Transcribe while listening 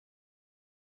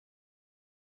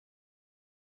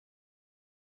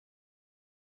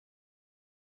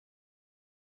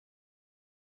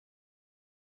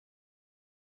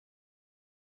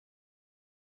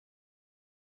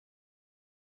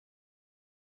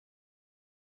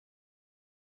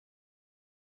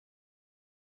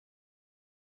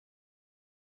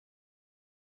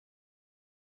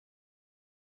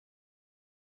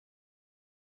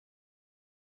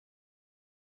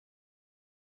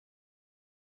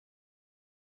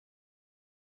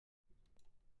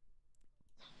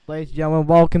Ladies and gentlemen,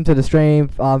 welcome to the stream.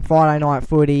 Friday night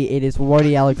footy. It is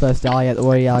Woady Yaloak versus Darley at the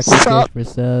Woady Yaloak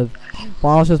Reserve.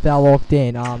 Finals just about locked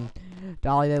in.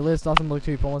 Darley, their list doesn't look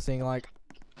too promising. Like,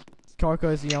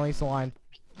 Coco's the only sign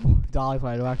Darley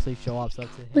player to actually show up. So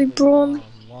that's LeBron.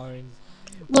 Loans.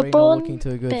 LeBron Not looking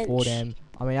too good bench. for them.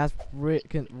 I mean, that's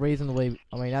reasonably.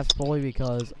 I mean, that's probably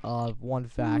because of one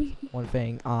thing.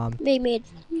 They made.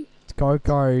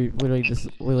 Coco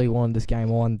literally wanted this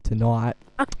game on tonight.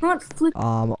 I can't flip.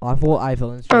 I thought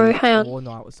AFL and Street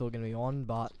night was still gonna be on,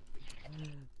 but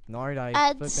no, they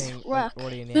flipping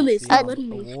already announced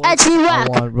the award. I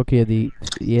won Rookie of the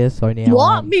Year, so now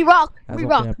What? Me rock.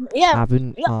 Yeah.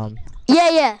 Happened.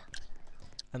 Yeah.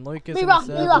 And Lucas Me and rock.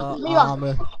 the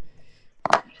server,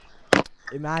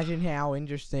 imagine how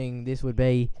interesting this would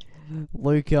be.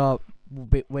 Luca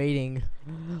beating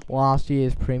last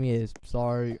year's premiers,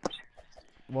 so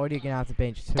what are you gonna have to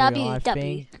bench too? I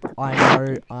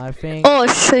think Oh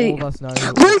shoot. all of us know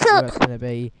who it's gonna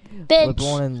be. Bench.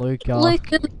 LeBron and Luca.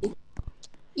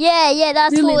 Yeah,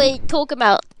 that's what we talk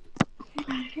about.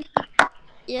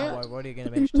 Yeah. Oh, what are you gonna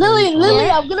bench? Lily,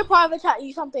 I'm gonna private chat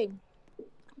you something.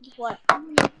 What? Yeah,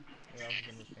 I'm gonna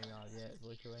stream out. Yeah,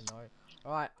 Luca and no.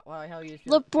 Alright, well, how are you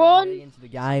LeBron into the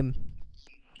game?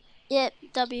 Yep,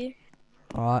 W.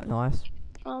 Alright, nice.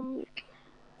 Oh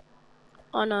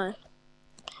no.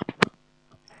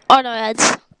 Oh no,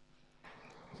 ads.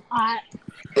 Alright.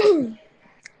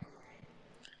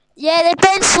 Yeah, they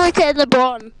benched Luca and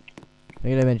LeBron.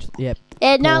 You're gonna bench, yep.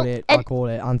 And now, I called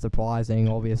it unsurprising,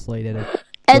 obviously.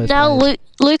 And now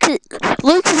Luca's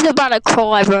about to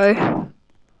cry, bro.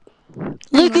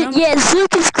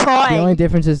 Luca's crying. The only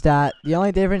difference is that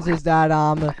What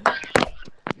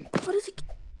is it?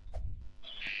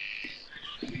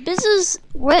 This is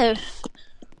where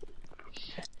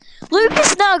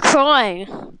Luca's now crying.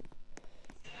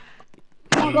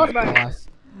 Oh god, bro. nice.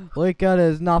 Luca,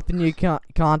 there's nothing you can't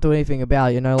do anything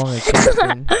about. You're no longer a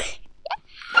captain.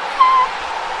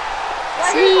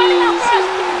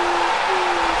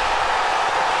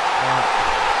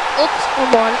 Oops,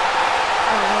 come on.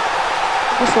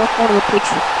 Just walk out of the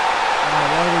picture.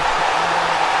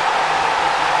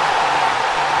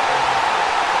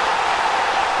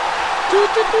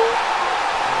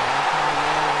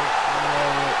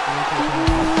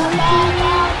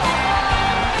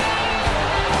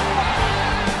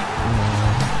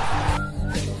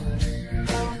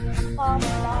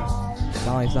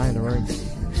 Stay in the room.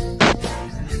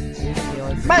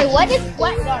 Bro, what is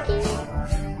sweat go?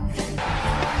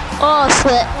 Oh,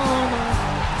 sweat.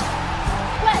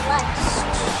 Sweat like.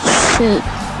 Shit.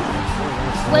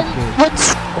 When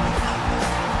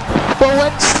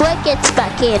Sweat gets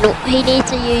back in, he needs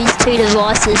to use 2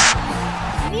 devices.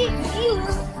 Me,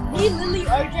 Lily,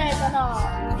 OJ,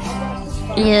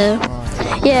 and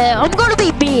Yeah, I'm gonna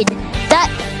be mid.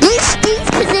 These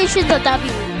positions are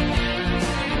W.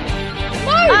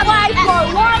 No way,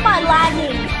 bro. Why am I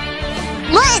lagging?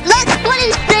 Let's split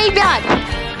his stream yard.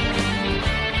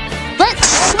 Let's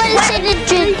split his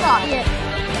stream yard.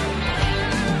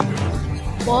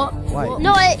 What? Wait.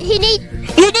 No, you need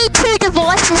 2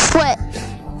 devices, Sweat.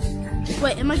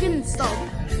 Wait, am I getting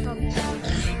stopped?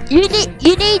 You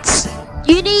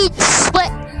need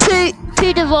Sweat 2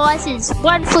 devices.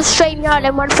 One for StreamYard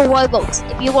and one for Roblox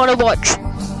if you want to watch.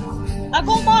 I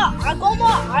got my phone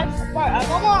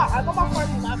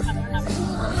and iPad.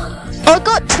 I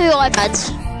got 2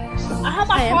 iPads. I have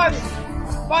my phone.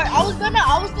 Bro, I was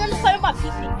gonna play on my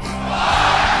PC.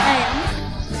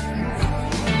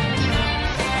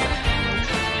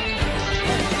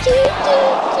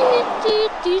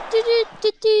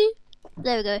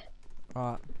 There we go.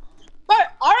 Alright. Bro,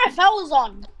 RFL was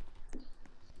on.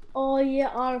 Oh yeah,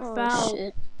 RFL. Oh,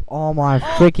 shit. Oh my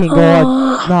freaking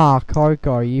god. Nah,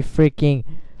 Coco, you freaking.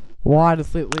 Why the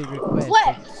flip league request?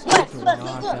 Wait.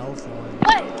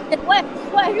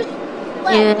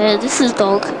 Yeah, this is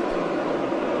dog.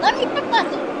 Let me check my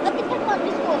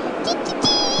Discord.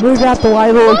 Move out the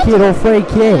way, little kid, or free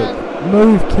kid.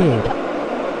 Move, kid.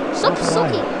 Stop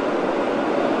sucking.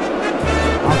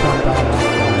 I can't die.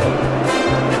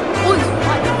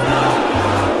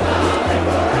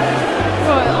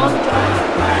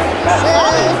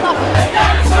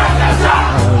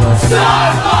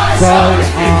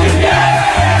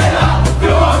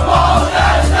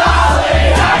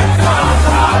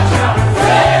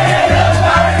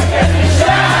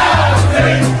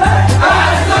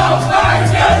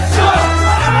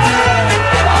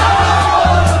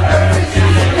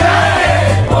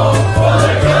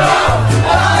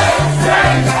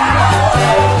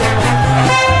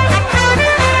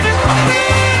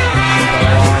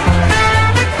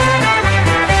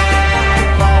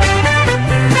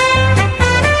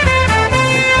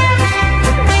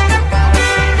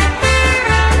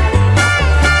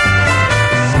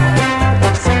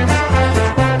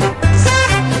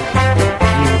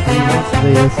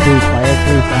 let's do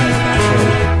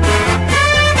satisfactory.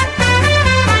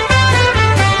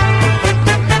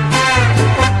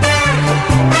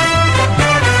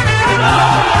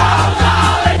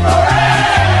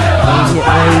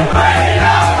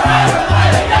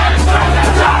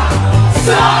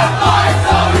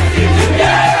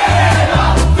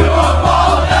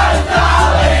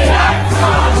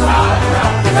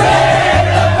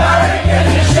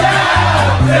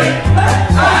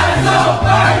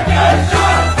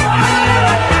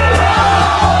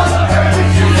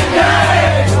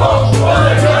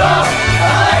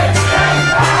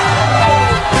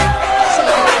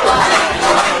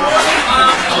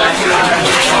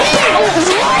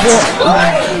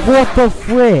 What the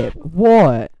flip?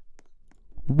 What?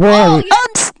 What?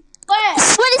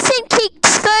 Swinnerton kicked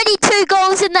 32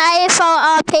 goals in the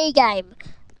AFL RP game.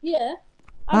 Yeah.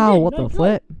 Oh, what the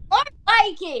flip? I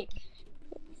like it.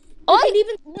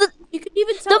 You could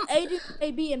even tell Aiden,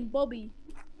 AB, and Bobby.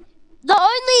 The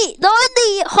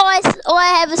only highest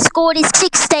I ever scored is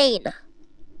 16.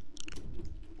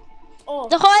 Oh,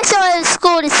 The highest I ever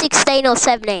scored is 16 or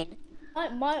 17.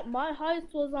 my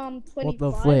highest was 25. What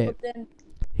the flip? But then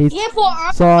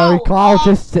So Kyle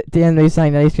just at the end of me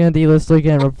saying that he's going to delist Luke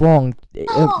and wrong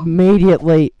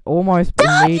immediately, almost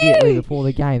immediately before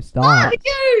the game starts.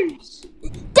 W!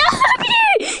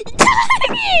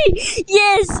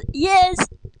 Yes! Yes!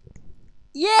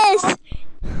 Yes!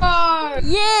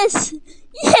 Yes!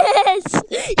 Yes!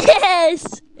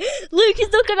 Yes! Luke is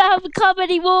not gonna have a cup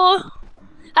anymore. Ha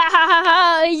ha ha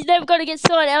ha! He's never gonna get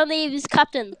signed. Only if he's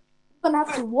captain. gonna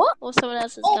have to what? Or someone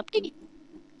else is captain.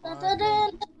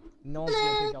 No one's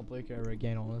going to pick up Luke over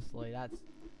again, honestly.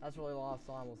 That's really the last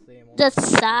time we'll see him. That's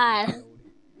sad.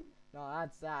 No,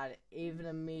 that's sad. Even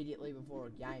immediately before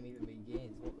a game even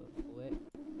begins. What the flip?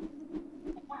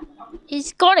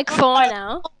 He's gonna cry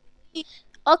now.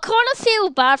 I kinda feel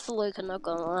bad for Luke, I'm not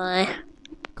gonna lie.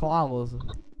 Kyle,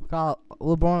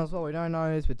 LeBron as well. We don't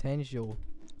know his potential.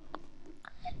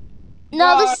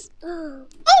 No, this. Oh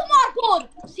my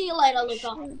god! See you later,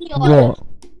 Luca. See you later. What?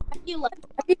 See you later.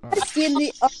 Have you guys seen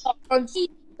the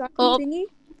Oh. thingy?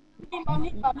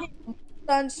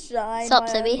 Sunshine. Sup, my-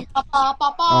 Sibby?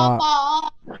 Pa.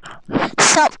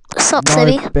 Sup, No,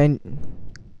 Sibby? Ben.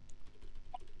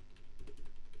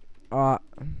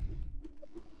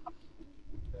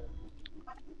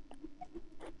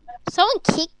 Someone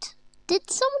kicked. Did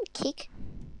someone kick?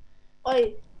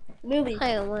 Oi, Lily.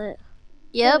 Hang on, wait.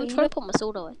 Yeah, I'm trying to put my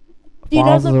sword away. Do you know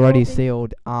Files the is already trophy?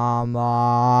 sealed.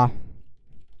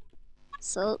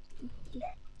 So, You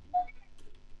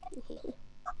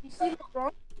see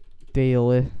LeBron? Deal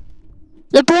with.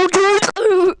 the ball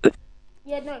drew.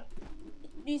 Yeah, no.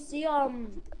 Do you see you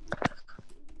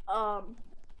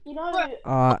know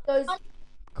those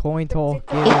Coin talk.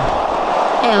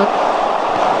 Yeah. Hang on.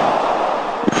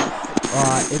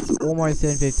 Alright, it's almost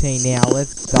 10:15 now.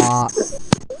 Let's start.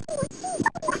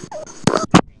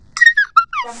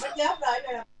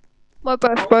 My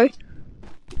birth, bro.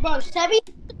 Bro, Sebby.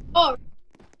 Oh.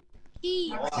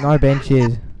 Jeez. No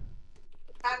benches.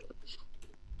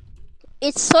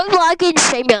 It's so laggy in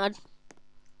StreamYard.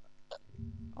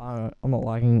 I'm not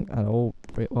liking at all.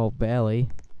 Well, barely.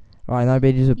 Alright, no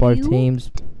benches with both You?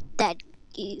 teams.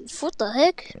 What the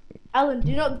heck? Alan,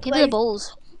 do not Give play. me the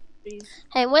balls. Please.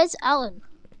 Hey, where's Alan?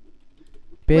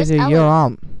 Busy, Alan? you're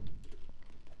ump.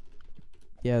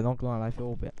 Yeah, not gonna lie, I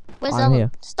feel a bit. Where's I'm Alan?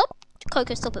 here. Stop.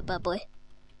 Coco, stop it, bad boy.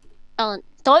 Alan,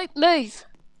 don't move.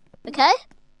 Okay?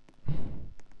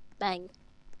 Bang.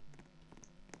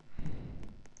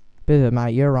 Busy,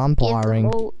 mate, you're Get the umpiring.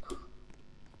 ball.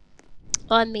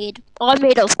 I'm mid,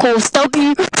 of course.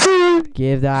 W.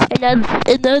 Give that.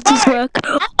 And then just work.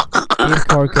 Give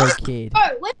Coco kid. Bro,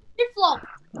 where's the shift lock?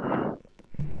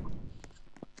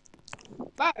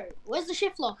 Bro, where's the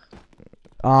shift lock?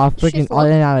 Freaking, Shift I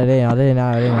didn't add it in.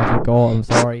 I forgot. I'm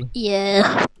sorry.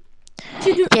 Yeah. We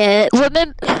should do, Yeah.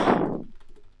 Remember.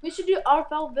 we should do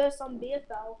RFL versus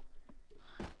BFL.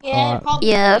 Yeah, Alright. probably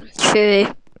Yeah. True.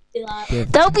 do that.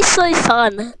 Give. That'll be so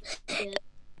fun.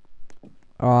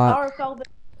 Alright, RFL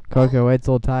versus Coco, heads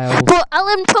or tails? But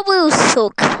Alan probably will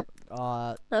suck.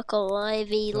 Uh, Not gonna lie if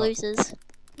he loses.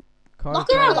 Coco at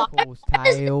it. calls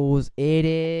tails. It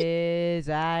is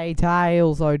a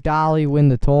tail, so Darley win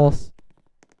the toss.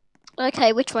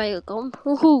 Okay, which way you going?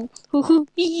 Hoo hoo.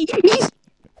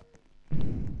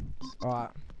 Alright.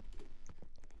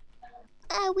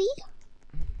 Are we?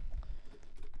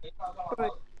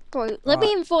 Bro, let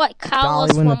me invite Darley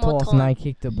Carlos win the one more toss and time. they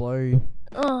kick the blue.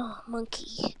 Oh,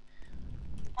 monkey.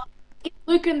 Get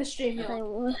Luke in the stream. Yeah.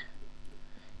 Hey,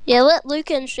 yeah, let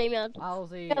Luca and StreamYard. I'll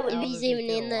see. If he's even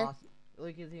in there.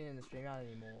 Luke isn't in the stream out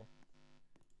anymore.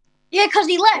 Yeah, because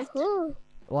he left.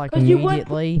 Like 'Cause you went-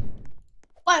 immediately.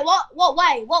 Wait, what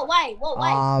way? What way?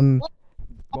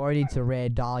 Woady to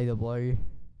red, Darley to blue.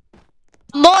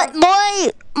 My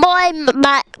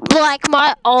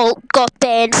alt got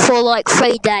banned for like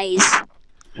 3 days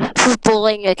for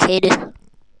bullying a kid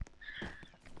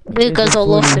because I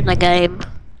lost in the game.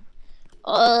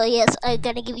 Oh yes, I'm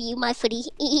gonna give you my footy.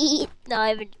 No,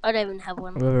 I don't even have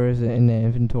one. Whoever is it in the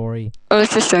inventory. I was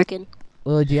just joking.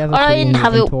 Lily, do you have a I footy in didn't the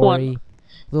have it inventory?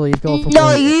 Lily, you've got a football.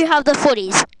 No, you have the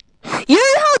footies. You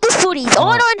have the footies. Oh.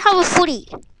 I don't have a footy.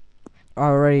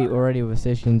 Already with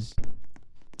sessions.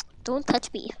 Don't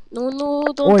touch me. No,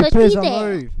 don't Oi, touch me Pizza,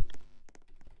 there. move.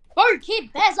 Bro,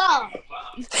 keep Bezza.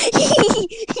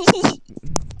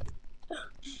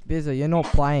 Bizza, you're not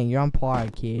playing. You're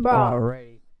umpired, kid. Bro.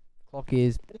 Already. Clock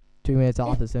is 2 minutes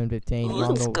after 7:15.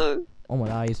 Let's go. Oh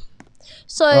my days.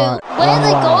 So, Alright, where are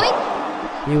they one way. going?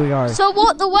 Here we go. So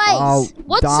what the ways?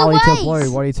 What's Darley the to blue, ways?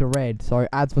 Woody to red. So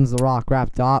Adsman's the rock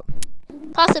wrapped up.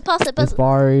 Pass it.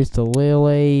 Disparos to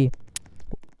Lily.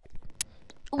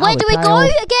 Where do we go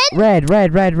Chaos. again?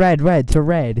 Red to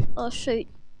red. Oh shoot.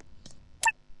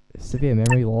 Severe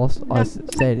memory loss. I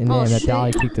said in Oh, there that shit.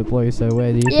 Darley kicked the blue, so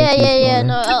where do you Yeah. think he's going?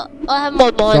 No, I have my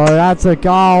So mind. that's a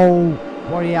goal.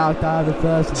 Woody Yaloak there, the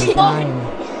first of the game.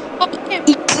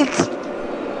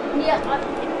 Yeah,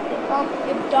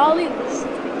 if Darley listens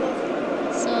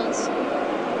because So,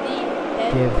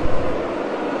 Give.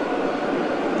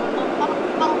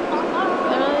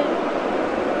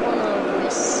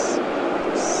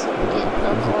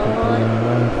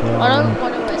 I don't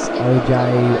want to risk it. OJ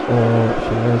or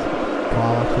Shiraz.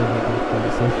 Kyle actually get this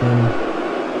position.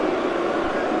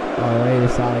 Already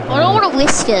decided. I don't want to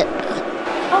risk it.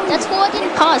 That's why I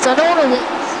didn't pass. I don't want to risk.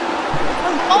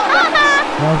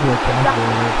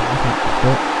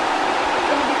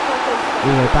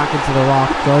 Anyway, back into the rock.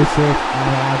 Joseph and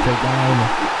adds again.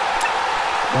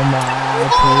 On my ad,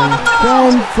 please.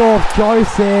 Sends off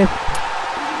Joseph.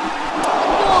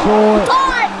 Short.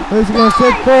 Who's he going to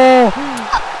sit for?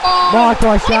 Marked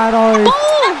by shadows.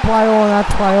 Play on,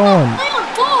 that's play on.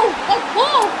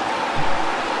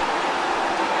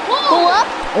 Ball up.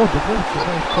 Oh, defense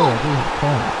call.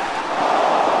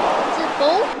 Is it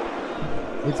ball?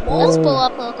 It's Let's ball ball.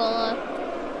 up, not gonna lie.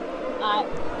 Alright.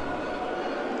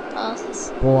 Passes.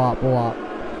 Ball up.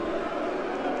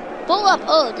 Ball up.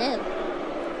 Oh, damn.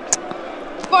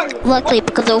 Luckily,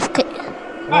 because of Wait,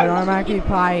 don't make you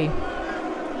pay.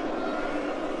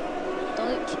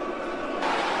 don't.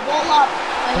 Ball up.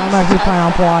 Don't make you pay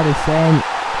umpire to send.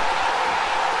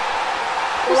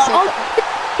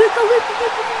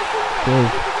 Good.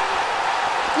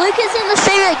 Luca's in the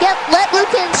studio. Let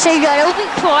Luca in the studio. It'll be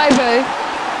quiet, bro.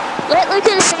 Let Luca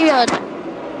in the studio.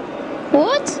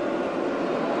 What?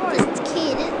 This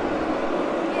kid.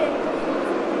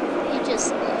 He just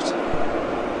left.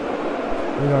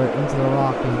 We go into the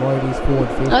rock and Wody's forward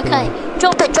 50. Okay,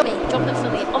 drop it for me.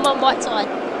 I'm on right side.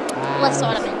 Left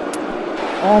side of me.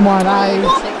 Oh my days.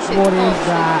 Shoot. What is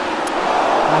that?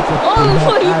 That's a Oh,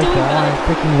 what are you doing, man?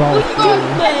 freaking roll. What are you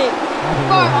doing, mate? That'd be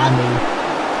real handy.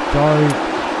 Go.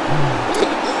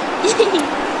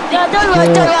 No, don't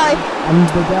worry. And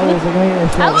the Devils are going to get a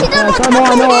shot. How can I not Oh,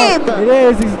 tackle him? It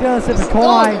is. He's going to sit the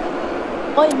Kai.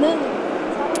 Wait, move.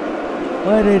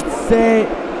 Let it sit.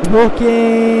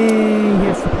 Hooking.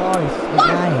 Hits the post.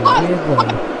 Again.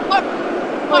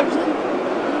 Weirdly.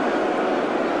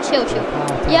 Chill.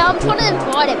 Yeah, I'm trying to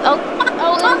invite him.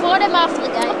 I'll invite him after the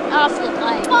game. After the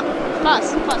play.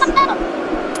 Pass.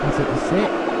 That's it to sit.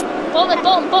 Bomb it.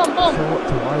 Short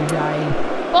to OJ.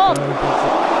 Bomb.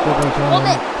 Bomb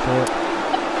it. Short.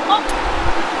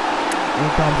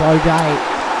 Here comes OJ.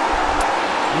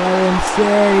 Let him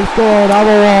sit. He scored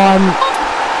another one.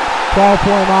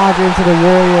 12-point margin to the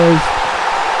Warriors.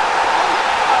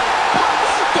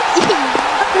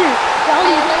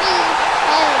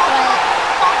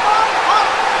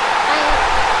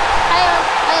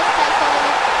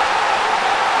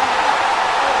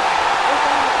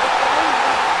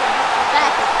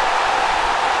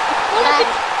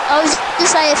 I was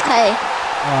just AFK.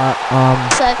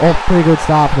 Pretty good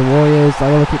start for the Warriors. They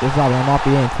gotta keep this up. They might be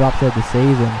in to upset the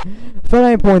season.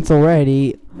 13 points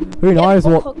already. Who knows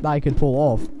what they could pull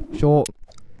off? Short.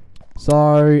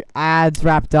 So, Ads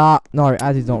wrapped up. No,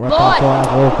 Ads is not wrapped up. So Ads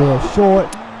all clear. Short.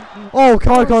 Oh,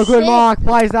 Coco, good mark.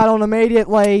 Plays that on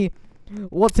immediately.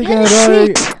 What's he gonna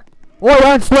do? Oh,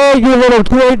 don't swear, you little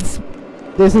kids.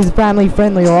 This is family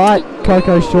friendly, alright?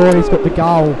 Coco short. He's got the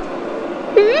goal.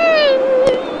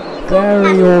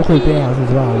 Very awkward bounce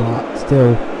as well, but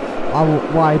still. I will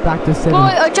way back to 7. Boy,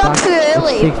 I jumped too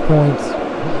early. 6 points.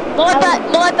 My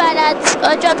bad, Ads.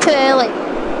 I jumped too early.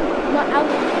 not out.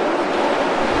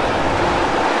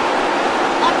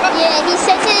 Yeah, he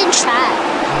says it in chat.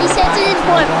 He says it in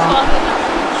my private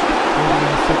message.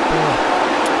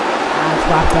 Ad's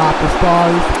wrapped up,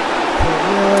 disposed.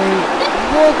 Really,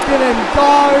 look at him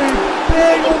go.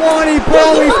 Big Woody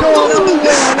Yaloak scored number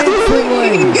 1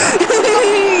 instantly.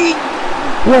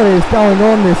 What is going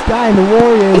on this game? The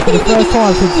Warriors, for the first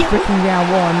time since freaking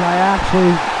round 1, they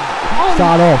actually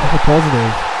start off with a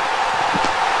positive.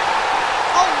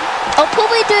 I'll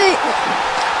probably do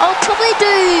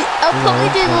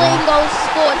the leading goal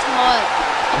score tomorrow.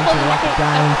 Into the lucky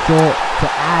game, short to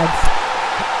Ads.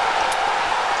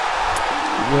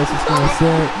 Where's this gonna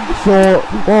sit? Short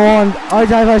on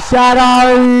OJ for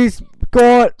Shadows.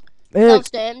 Got it.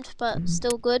 Self-damned, but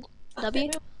still good. W.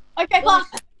 Okay, pass.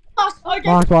 Okay.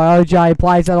 Marked by OJ,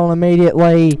 plays that on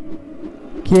immediately.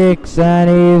 Kicks and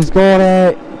he's got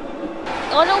it. I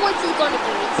know what he's gonna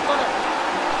do. He's gonna.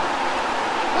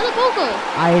 Where'd the ball go?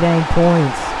 18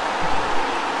 points.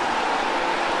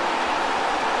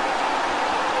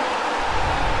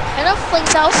 Can I fling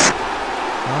self?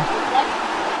 Huh?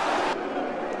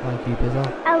 Thank you, Bizzo.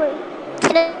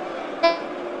 Can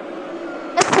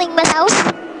I fling myself?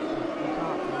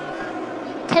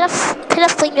 Can I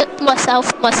fling it myself?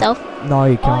 No,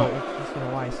 you can't. It's just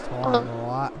gonna waste time,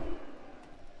 alright.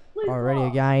 Alright, ready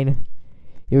again.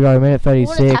 Here we go, minute I wanna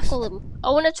 36. tackle him. I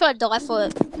wanna try to die for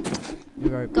it. Here we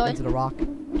Go. go into the ruck.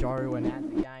 Joe and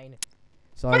Ads again.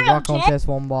 So, ruck contest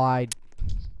won by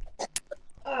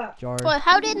Joe. But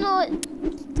how did not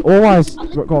Almost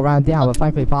got ran down, but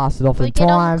thankfully passed it off we in get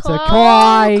time. on So, Kyle?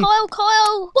 Kai.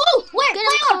 Kyle! Whoa, wait, Get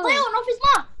play him, on off his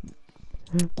mark.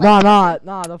 No,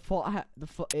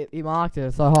 he marked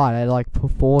it so high, they like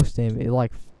forced him, it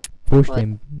like pushed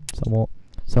him somewhat.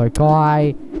 So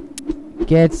Kai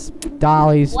gets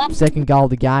Darley's second goal of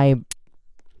the game.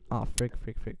 Oh, frick.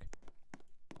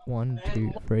 1,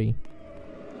 2, 3.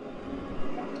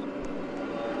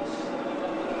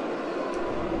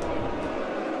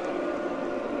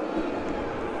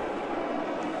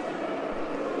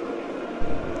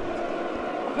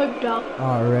 Hooked up.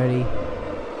 Alrighty.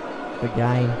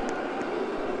 Again.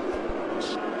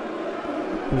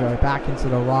 We go back into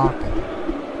the rock.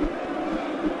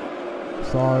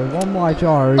 So, one by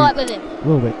Joe. Fight with him. A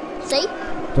little bit See?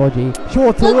 dodgy.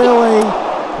 Short to Lily.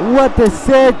 What the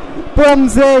set.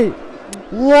 Brumsy.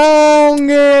 Long.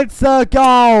 It's a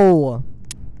goal.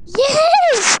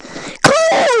 Yes!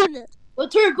 Cool! We're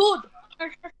too good.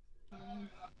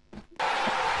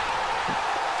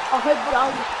 I hope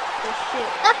down.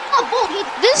 That's not ball.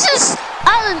 This is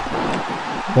Alan.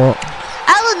 What?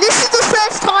 Alan, this is the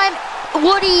first time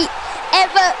Woody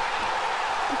ever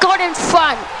got in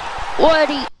front.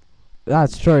 Woody.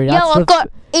 That's true. Yeah, That's I've got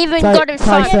got in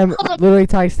front. Literally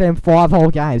takes them 5 whole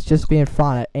games just to be in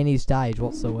front at any stage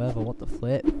whatsoever. What the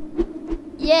flip?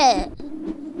 Yeah.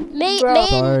 Me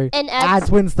So, and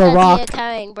Ads wins the Ads rock. here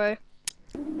carrying, bro.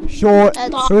 Short.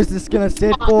 Ads. Who's this gonna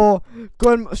sit for?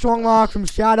 Good, strong mark from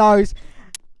Shadows.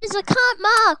 I can't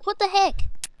mark. What the heck?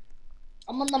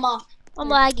 I'm on the mark. I'm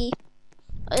laggy.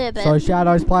 Oh, yeah, So man.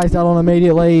 Shadows plays that on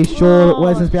immediately. Short.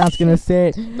 Where's this bounce gonna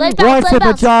sit? Lay back, Right lay slip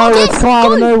for back. Joe. Oh, It's yes, Kyle,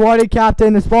 the good. new Woody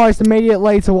captain. Is spliced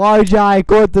immediately to OJ.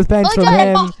 Good defense from OJ,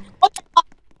 him.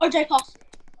 OJ, pass.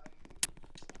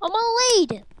 I'm on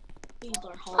lead. Please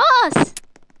don't hold. Pass.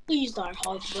 Please don't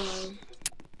hold, bro.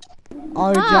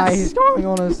 OJ, Pass. he's going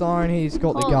on his own. He's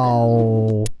got the Oh.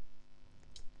 goal.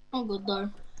 I'm good though.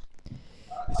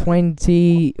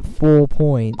 24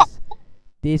 points.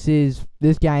 This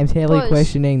game's heavily Close.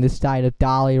 questioning the state of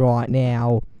Darley right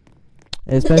now.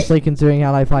 Especially considering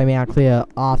how they play Mount Clear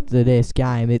after this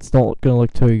game. It's not going to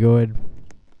look too good.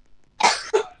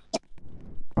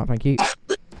 Right, thank you.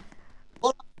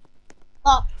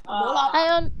 Hang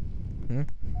on. Hmm?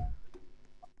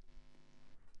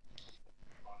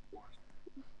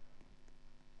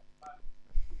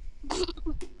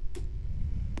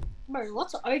 Bro,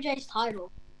 what's OJ's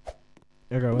title?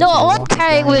 Okay, No, I'm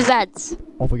carrying with Ads.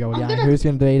 Off we go again. Who's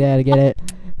going to be there to get it?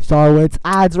 So it's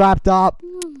Ads wrapped up.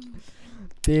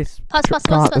 This Pass.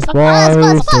 can't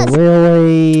dispose.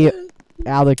 Lily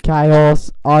out of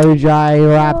chaos. OJ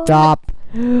wrapped up.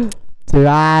 To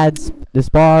Ads.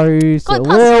 Dispose. Good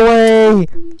pass. Lily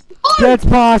gets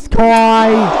past Kai.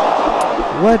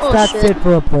 Let's Oh, that's shit. it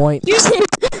for a point.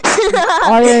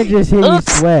 I didn't just hear you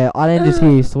swear. I didn't just hear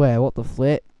you swear. What the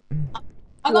flip?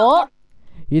 I got What?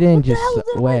 You didn't What the just hell did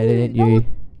I swear, do? didn't That you?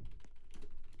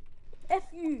 F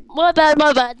you. My bad.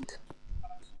 I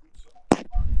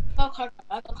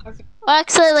got perfect. I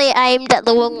accidentally aimed at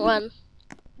the wrong one.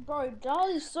 Bro,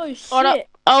 Darley's so shit. Oh, no.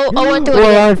 I won't do it Well,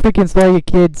 again. don't freaking swear, you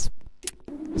kids.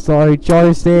 Sorry,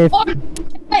 Joseph.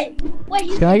 Wait,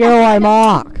 Can I get away,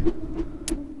 Mark?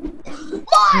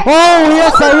 Mark! Oh,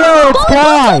 yes, they will. It's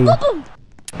tied.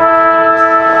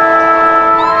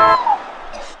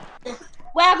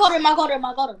 Wait, I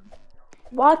got him.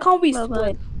 Why can't we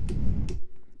split?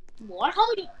 Why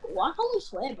can't we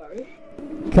swear, bro?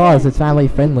 Guys, it's family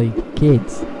friendly.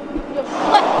 Kids.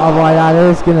 Alright,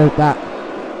 that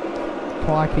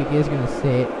try kick is gonna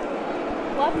sit.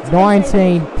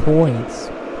 19 points.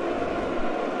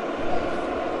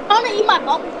 I'm gonna eat my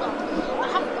bubble gum. I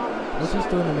have gum. Let's just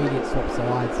do an immediate swap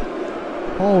sides.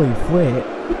 Holy flip.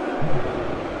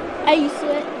 Hey, you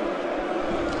sweat.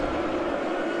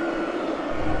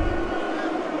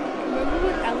 Remember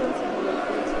when Alan said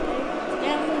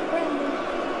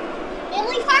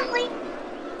Family friendly.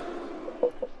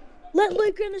 let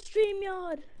Luca in the stream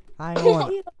yard. Hang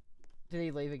on. Did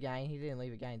he leave again? He didn't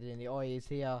leave again, didn't he? Oh, he's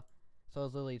here. So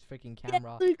is Lily's freaking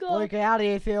camera. Yeah, Luca. Luca, how do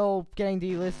you feel getting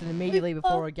delisted immediately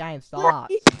before a game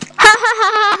starts?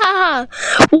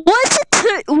 What's it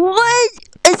two? What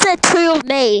is it two of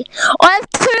me? I have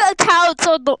 2 accounts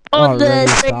on the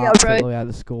video, bro. We have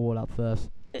the scoreboard up first.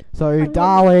 So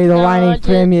Darley, the reigning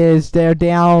premiers, they're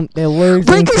down. They're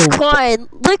losing. Luke is crying.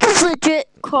 Luke is legit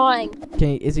crying.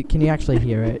 Can you actually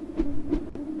hear it?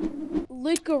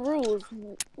 Luca rules.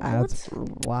 That's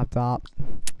laptop.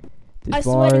 I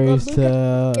swear to God, Disposed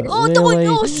to Oh Lily.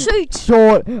 no! Shoot!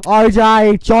 Short.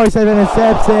 OJ. Joseph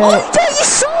intercepts it. Oh, you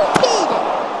shorted!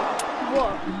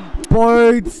 What?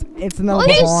 Boots. It's another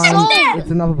Oh, you behind. saw It's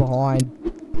another behind.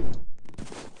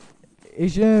 You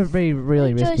shouldn't be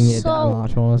really just risking it that saw.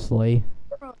 much, honestly.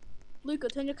 Luca,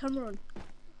 turn your camera on.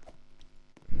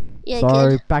 Yeah, So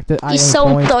good. back to 18 so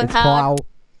points. don't It's have- Kyle.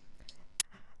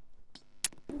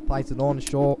 Plays it on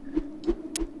short.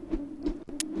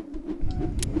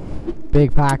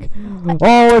 Big pack.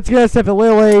 Oh, it's gonna step at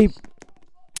Lily.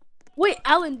 Wait,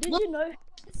 Alan, did you know?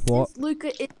 What? Since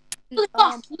Luca is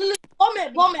Bomb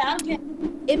it. I don't care.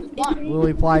 if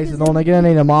Lily plays it on. They're gonna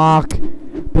need a mark.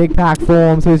 Big pack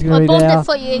forms. Who's I gonna be bombed there? it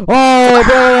for you. Oh,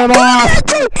 Billy a mark.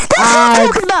 That's what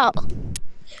I'm talking about.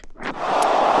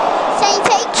 Say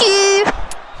thank you.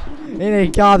 In he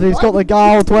comes. He's got the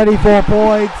goal. 24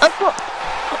 points.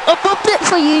 I bombed it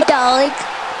for you, darling.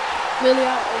 really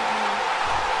out.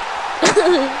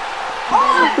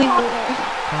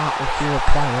 Can't refuse a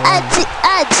play. Ads,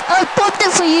 I bombed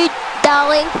it for you,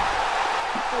 darling.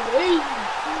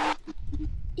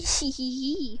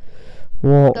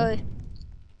 What? Go.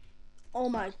 Oh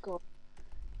my God.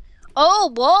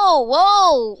 Oh,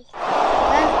 whoa.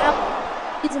 And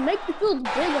it's make the field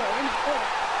bigger. Oh my God.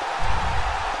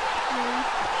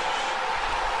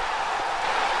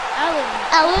 Alan.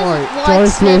 Alan Sorry, likes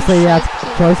Joe's seriously, men yeah,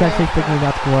 shaking Joe's their actually picking hair.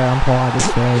 up the way I'm playing this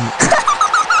game.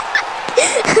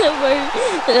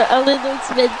 Alan likes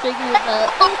men shaking their hair.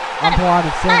 I'm playing the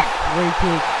sent free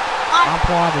kick. I'm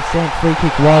playing the sent free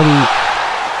kick, Woady.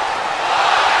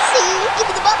 See, give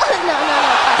me the ball. No.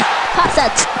 Pass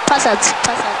that. Pass.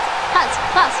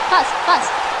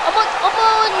 I'm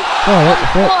on. Oh, what the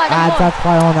fuck? I'm on. That's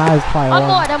play on, that is play on.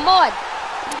 I'm on.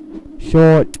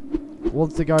 Short.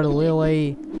 Wants to go to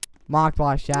Lily. Marked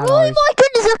by Oh Shadows. my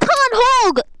goodness, I can't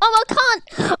hog. I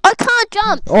can't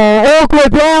jump. Oh,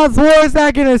 awkward bounce. Where's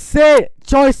that gonna sit?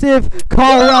 Joseph.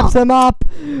 Cole wraps him up.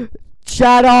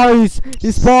 Shadows.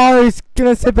 Disposed.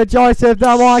 Gonna sit for Joseph.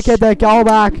 That might get their goal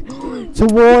back.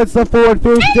 Towards the forward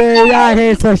 50. That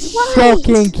hits a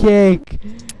shocking kick.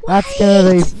 That's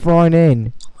gonna be thrown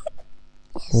in.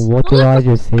 What did I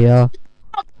just hear?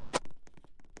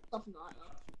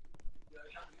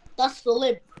 That's the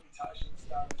lip.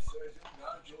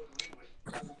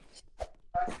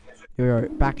 Here we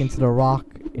go, back into the rock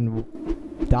in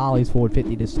Darley's forward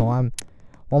 50 this time.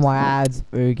 On my ads,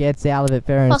 who gets out of it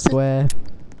fair and square.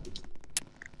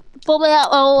 Pull me out.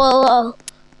 Oh.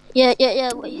 Yeah.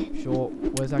 Wait. Short,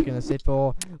 where's that gonna sit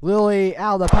for? Lily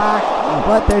out of the pack,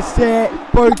 let this sit,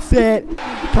 boot sit,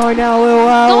 going down a little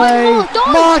early.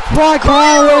 Don't. Marked by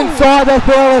Kyle inside the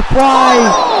field of play.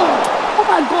 Oh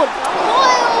my God.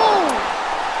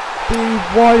 The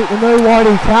new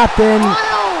Woady captain. Charlie's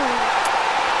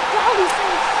so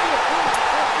shit.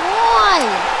 Why?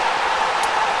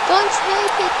 Don't cherry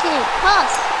pick it.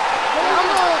 Pass.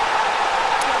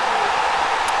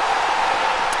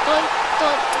 Don't.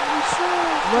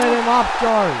 Let him up,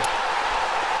 Joe.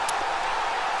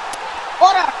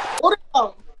 Order.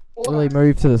 Lily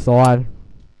move to the side.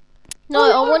 No,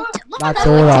 I want. That's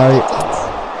all right.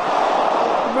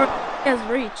 Bro, he has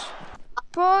reach.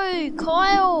 Bro,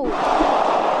 Kyle.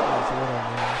 That's all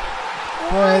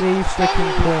right, 30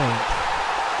 freaking points.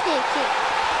 Kick.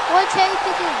 Why cherry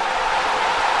picking?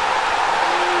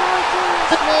 Oh my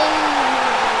goodness me.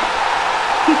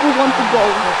 People want to go.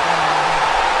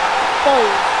 Go.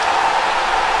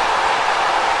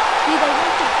 See, they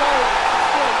want to go.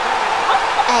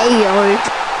 Ayo.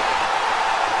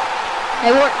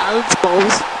 They want Alan's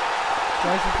balls.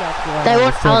 They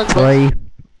want Alan's balls.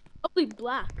 Probably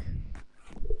black.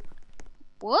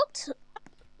 What?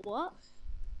 What?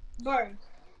 Bro,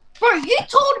 you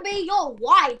told me you're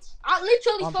white. I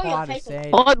literally saw your Umpire to face.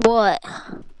 say. I'm what?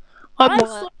 I'm I what?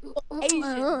 saw you're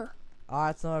Asian.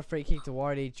 Alright, it's not a free kick to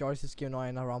Woady. Joseph's giving away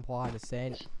another umpire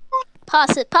descent.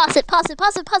 Pass it. Pass.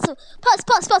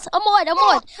 I'm on.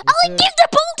 Alan, should- give the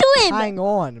ball to him. Hang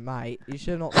on, mate. You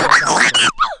should not. Sorry,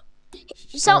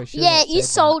 So, shouldn't yeah, have you said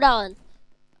sold on.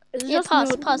 It's Yeah, just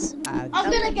pass. that. Add I'm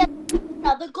gonna get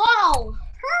another goal.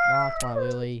 mark by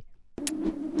Lily.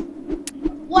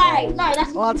 Wait, no,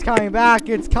 that's Oh, it's coming back.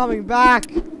 It's coming back.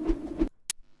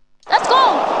 Let's go.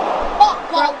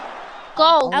 not goal.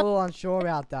 Go. I'm a little unsure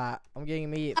about that. I'm getting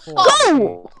immediate force.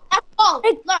 Go. That's goal. No,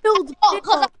 that's goal.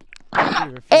 Cause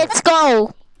It's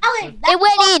go. Alan, It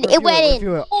went in. It went in.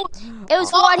 Review it. It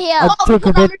was right here. It took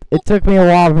a bit. It took me a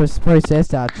while to process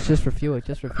that. Just review it.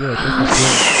 Just review it.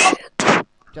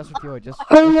 Just review it.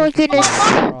 Oh my goodness.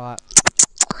 Alright.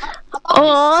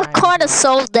 Oh, I kind of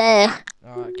sold there.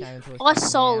 Alright. Came into a I second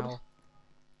sold. now.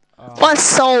 I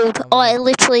sold. I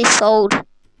literally sold.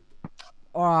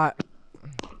 Alright.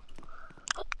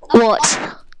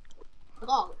 What?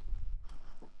 goal.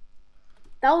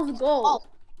 That was a goal.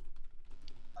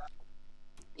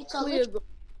 It's a Clear little goal.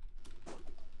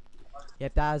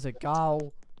 Yep, that is a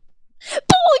goal.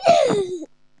 Boy!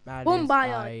 That Boom, is bye.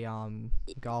 a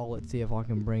goal. Let's see if I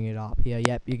can bring it up here.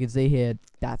 Yep, you can see here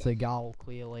that's a goal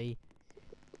clearly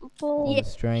on the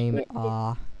stream.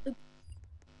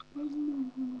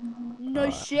 No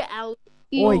shit, Al.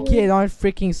 Oi, kid, don't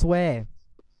freaking swear.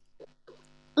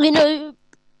 You know.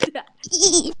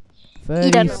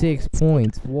 36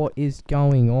 points. What is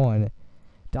going on?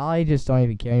 Darley just don't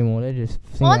even care anymore. They're just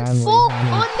I'm single-handedly full.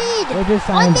 handling- I'm mid. They're just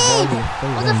I'm saying mid.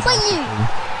 What's a fling you?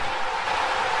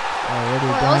 Already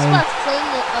Oh, I was going. about to fling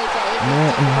it. Okay.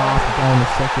 Minute and a half to go in the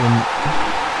second.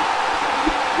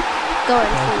 Go and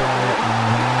Coco,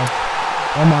 fling it.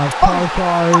 oh my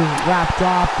Coco, wrapped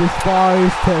up,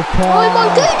 disposed to Kai. Oh my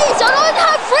goodness, I don't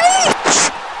have reach!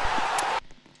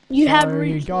 You have So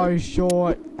reached. he goes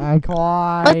short, and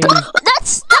Kai.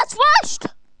 That's rushed!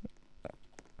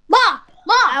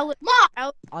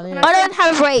 Al. I need I don't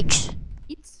have reach.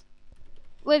 It's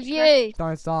With you.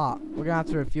 Don't start. We're gonna have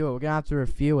to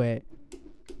review it.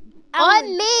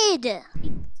 I'm mid. We're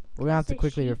gonna have to Say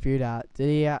quickly sheep. refute that. Did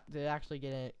it actually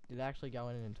get in? Did it actually go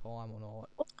in time or not?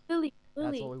 Lily.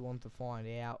 That's what we want to find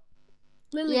out.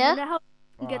 Lily, Yeah? you know how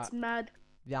he Alright. gets mad?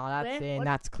 Yeah, that's Where? in. What?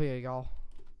 That's clear goal.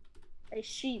 A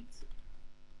sheet.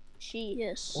 Sheet.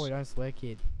 Yes. Oh, don't swear,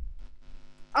 kid.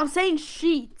 I'm saying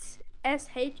sheet.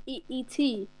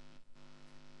 SHEET.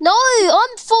 No,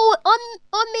 I'm full. I'm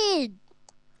mid.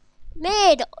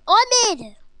 Mid. I'm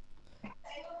mid.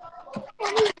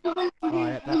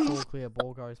 Alright, that's all clear.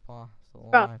 Ball goes past the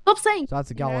Bro, line. stop saying. So that's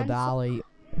a goal of man. Darley.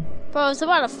 Bro, I was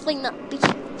about to fling that bitch.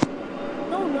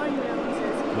 No, no, you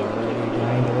know Already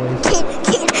game, boys. Kid, kid,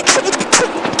 kid, kid, kid, kid,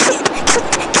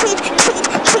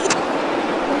 kid.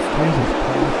 Jesus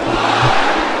Christ.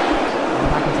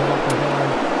 Back into lock again.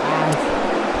 As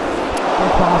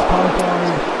good pass, Coco.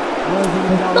 Where's he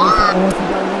gonna go? Wants to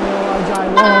go in the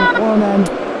OJ. Woman.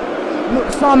 Look,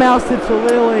 somehow sits for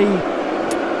Lily.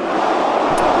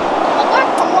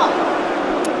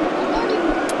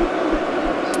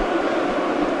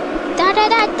 Da da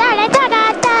da da da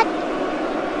da da.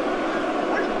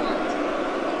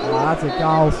 Oh, that's a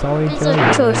goal. Sorry, It's a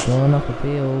tush. Not enough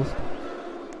appeals.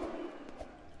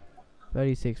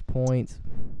 36 points.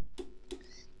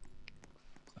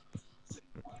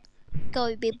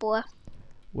 Go, big boy.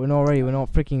 We're not ready. We're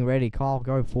not freaking ready. Kyle,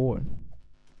 go forward.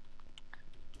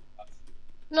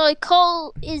 No,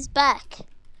 Cole is back.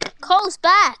 Cole's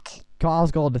back.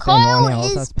 Kyle's got to defend right Cole now.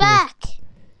 is Let's back.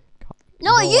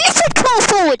 No, Cole. you should Cole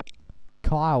forward.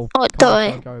 Kyle. Oh, Kyle's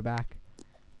don't gotta go back.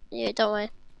 Yeah, don't worry.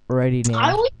 Ready now.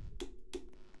 I would.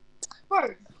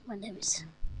 Bro, My name is.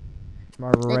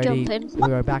 We're They're ready. jumping. We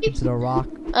go back into the rock.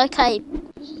 Okay.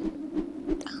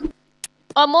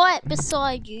 I'm right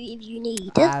beside you if you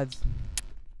need it. Ads.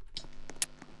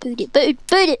 Boot it,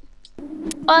 boot it.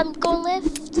 I'm going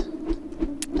left.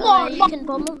 Oh, you can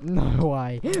bomb him. No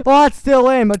way. Oh, it's still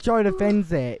in, but Joe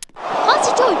defends it. Pass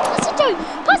it, Joe. Pass it, Joe.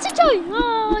 Pass it, Joe.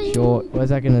 Oh, you- Short. Where's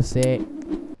that gonna sit?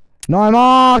 No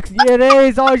marks. Yeah, it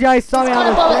is. OJ somehow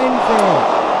gonna ball defends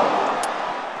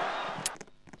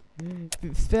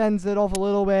it. Fends it off a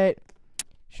little bit.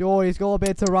 Sure, he's got a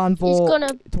bit to run He's for. gonna.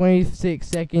 26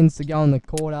 seconds to go in the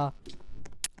quarter.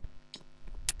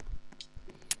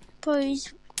 Bro,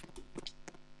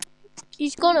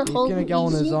 He's gonna He's hold gonna it go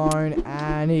on his easy. own,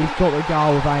 and he's got the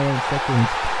goal with 18 seconds.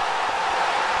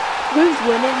 Who's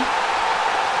winning?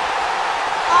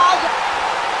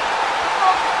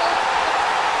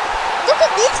 Look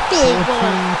at this big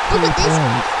one. Look at this.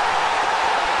 points.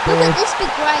 Look at this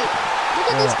big grape. Look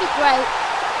at this Yeah. big grape.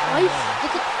 Nice.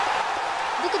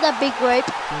 Look at that big grape.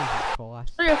 Jesus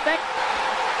Christ. What your effect?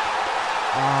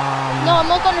 No, I'm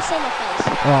not gonna show my face.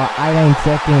 Alright, 18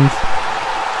 seconds.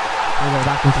 We go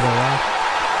back into the rack.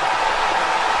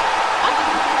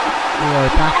 We go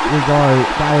back, we go.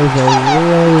 That is a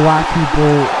really wacky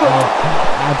ball.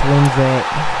 Adds wins it.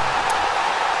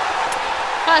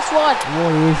 Nice one.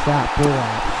 What is that ball?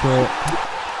 Short.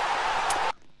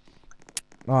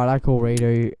 Alright, that cool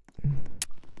redo.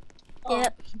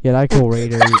 Yep. Yeah, that cool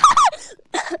redo.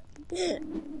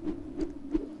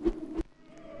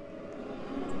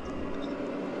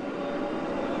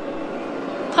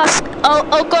 Pass.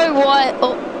 I'll go right,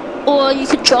 or you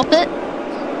could drop it.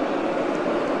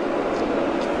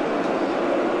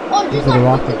 Oh, Into just the like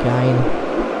rock again.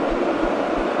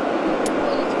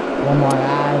 One more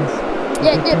ads.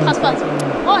 Yeah, 15 pass. seconds.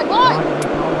 Right.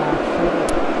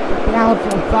 Down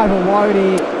from over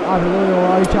Woady. Over Lily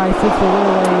Roche. Sits for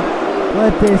Lily.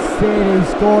 Let this sit. He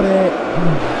scored it.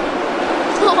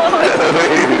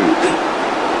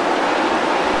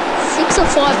 6 or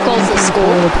 5 goals to score.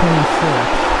 26.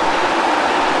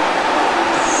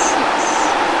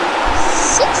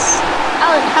 6.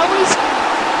 Alan, how many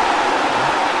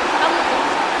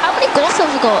goals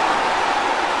have we got?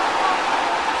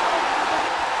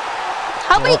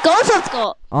 How many goals have we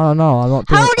got? I don't know. I'm not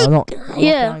How doing. many- I'm not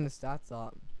yeah. counting the stats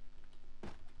up.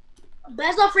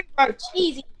 There's no free throws.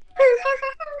 Easy.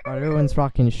 Everyone's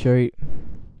fucking shoot.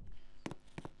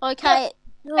 Okay.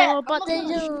 Yeah, Oh, but I'm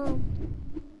there's not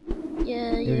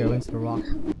yeah. Here we go into the rock.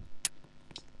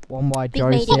 One by Big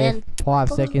meaty Joseph. then. 5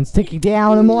 seconds. Ticking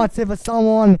down. And might see for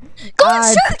someone. Go And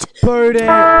shoot! boot it. He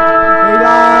goes.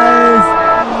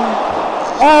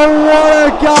 Oh, what a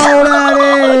goal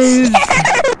that is!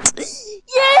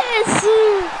 Yes!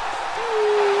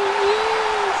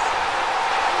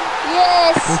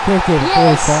 Yes! He kicked it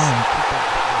Yes. full time.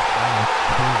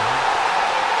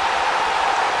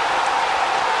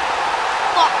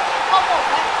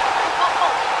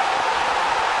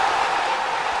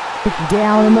 Ticking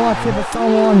down. And might see for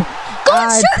someone. Go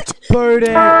And shoot! boot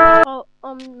it. Oh,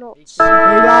 I'm not. He goes.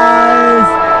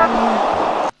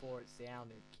 Before it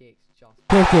sounded, kicks just.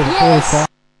 Kicked it full Yes. time.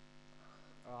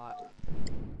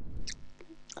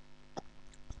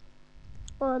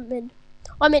 Alright.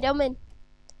 I'm in.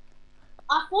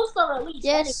 I forced the release.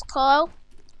 Yes, Kyle.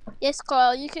 Yes,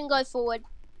 Kyle, you can go forward.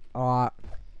 Alright.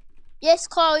 Yes,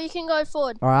 Kyle, you can go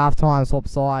forward. Alright, half time, swap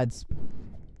sides.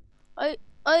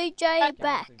 OJ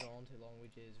back. Actually gone too long,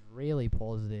 which is really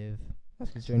positive.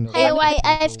 That's considering the Hey, lot of wait,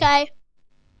 people- AFK.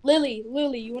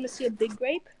 Lily, you want to see a big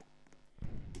grape?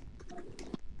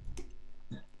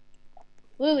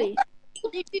 Lily,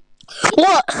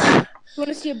 What? you want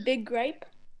to see a big grape?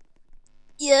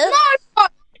 Yeah. No, bro.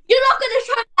 You're not gonna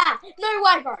show that. No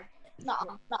way, bro.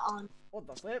 Nuh-uh. What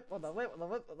the flip? What the flip? What the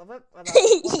flip? What the flip? What the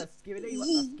skibbity? What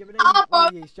the skibbity? Oh,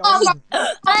 What are you showing?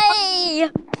 Hey!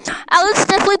 Alan's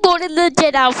definitely born in the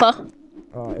Jet Alpha.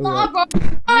 Alright, here we Nah, go.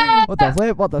 bro. What the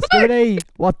flip? What the skibbity?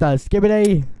 What the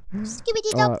skibbity?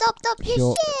 Skibbity Alright, dop, yes,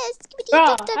 sure. yes. Skibbity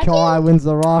Bruh, dop, Kai wins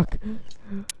the rock.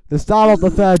 The start of the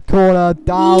third quarter,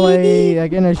 Darley, they're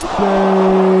gonna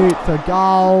shoot for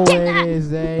goal. It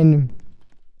is in.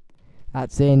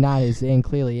 That's in, that is in,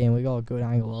 clearly in. We got a good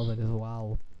angle of it as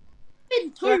well.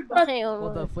 Been two, bro. Hang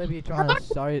What the on. flip are you trying to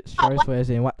show us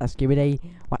in? What the skibbity?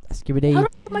 What the skibbity? How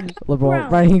do I get LeBron,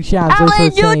 around? reigning champs, lose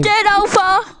Alan, to you're the team. Jet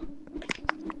Alpha.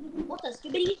 What the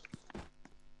skibbity?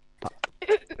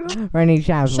 Reigning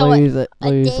champs, Show it. lose to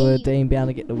the day. team, bound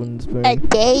to get the wooden spoon. A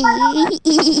day.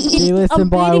 Be listened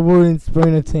by a beating- wooden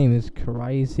spooner team is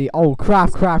crazy. Oh,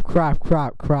 crap.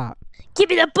 Give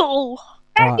me the ball.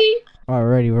 Alright,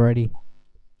 we're ready.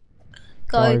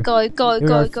 Go. Here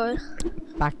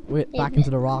we Back into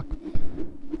the rock.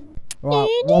 Right,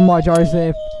 one by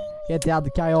Joseph. Get down to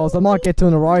chaos. I might get two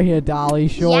in a row here, Darley.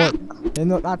 Short.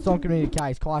 That's not going to be the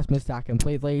case. Kai's missed that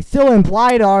completely. Still in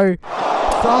play though.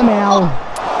 Somehow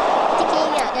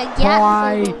Sticking out the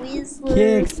Kai gap for the Whistler.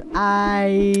 kicks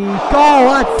a goal.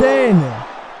 That's in.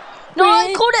 No,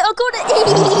 I caught it. That's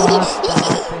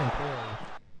in, clearly.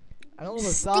 And all of a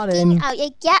sudden, Sticking out your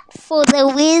gap for the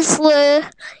Whistler.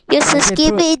 You're so all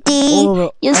skibbity.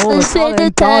 of You're a so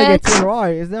sudden, Darley gets in attack. a row.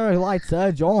 Is there a light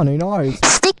surge on? Who knows?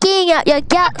 Sticking out your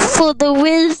gap for the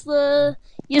Whistler.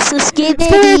 You're so skinny. Go,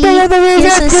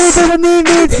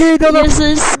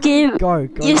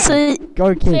 You're so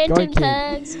go, kid, go, phantom kid.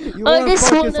 tags. You I wanna just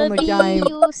focus wanna on the be game?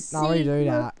 your No, we do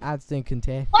that. Adston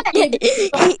contest.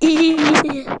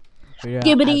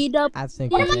 Adston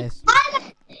contest.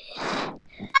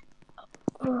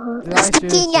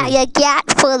 Sticking out your gap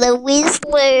for the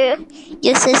Whistler.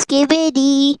 You're so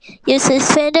skibbity. You're so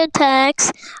phantom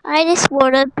tags. I just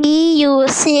wanna be your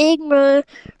Sigma.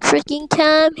 Freaking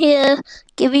time here.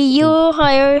 Give me your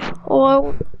higher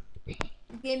or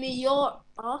Give me your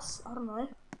ass. I don't know.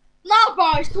 No,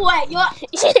 bro, sweat.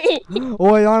 You're.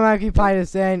 Oi, don't make you pay the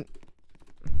cent.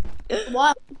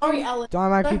 What? Sorry, Alan.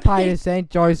 Don't make you pay the cent,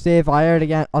 Joseph. I heard it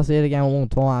again. I'll say it again one more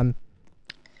time.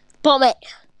 Bomb it.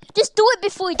 Just do it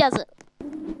before he does it.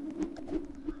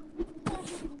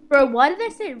 Bro, why did they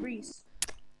say Reese?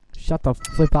 Shut the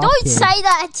flip up, Don't kid. say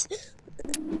that.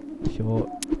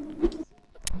 Sure.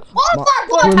 Oh my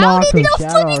god. Good How mark did from it not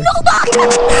Shadow. funny?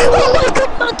 Oh my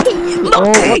god, monkey.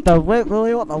 Oh, what the whip,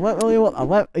 Willie? What the whip, Willie? What the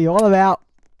whip are you on about?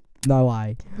 No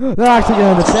way. They're actually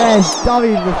going to defend.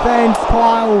 W defense,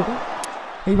 Kyle.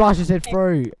 He rushes it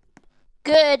through.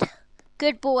 Good.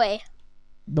 Good boy.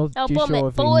 Not Oh, too bomb sure it,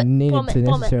 if bomb he it, needed bomb it, to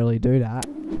bomb it. necessarily do that.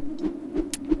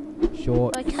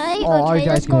 Short. Okay, Oh, okay, OJ's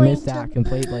that's going to going miss to... that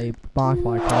completely. Marked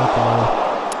by Coco.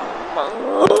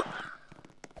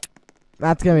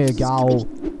 That's going to be a goal.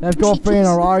 They've got 3 in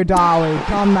a row, Darley.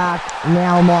 Come back.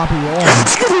 Now might be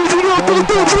on.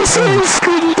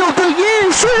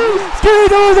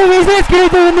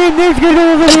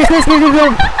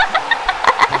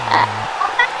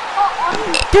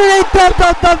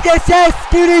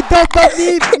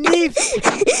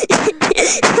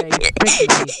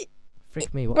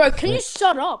 Frick me. What Bro, the can you frick?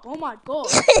 shut up? Oh my god.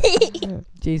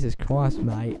 Jesus Christ,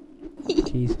 mate.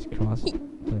 Jesus Christ.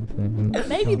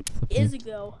 Maybe years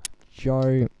ago.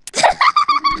 Joe.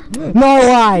 No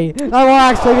way! That will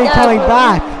actually be coming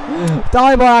back!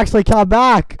 Darley will actually come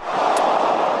back!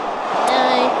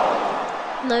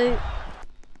 No.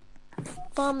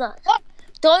 Bomb that.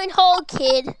 Don't hold,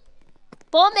 kid.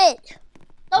 Bomb it.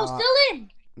 No, still in.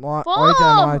 OJ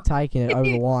Bomb! might have taken it over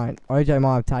the line. OJ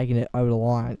might have taken it over the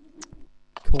line.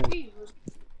 Cool.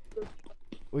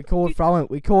 We called throw-in.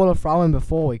 We called a throw-in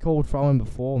before. We called throw-in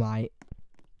before, mate.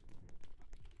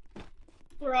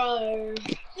 Bro.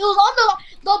 It was on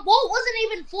the ball wasn't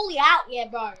even fully out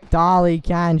yet, bro. Darley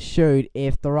can shoot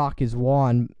if the ruck is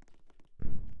won.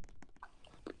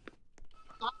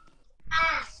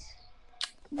 Ass.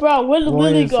 Bro, where did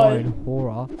Lily go?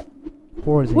 Horror.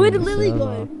 Horror's Where in did the Lily server.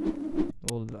 go?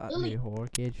 All of that Lily. new horror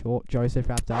kid. Short. Joseph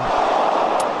wrapped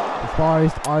up.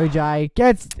 Exposed. OJ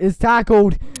is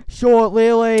tackled. Short.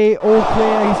 Lily. All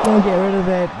clear. He's gonna get rid of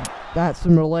it. That's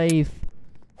some relief.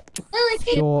 Lily,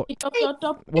 keep Short.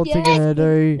 What's he gonna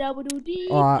do?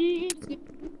 Alright.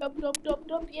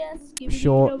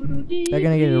 Short. They're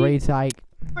gonna get a retake.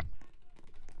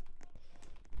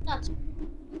 That's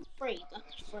free.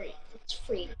 That's free. That's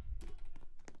free.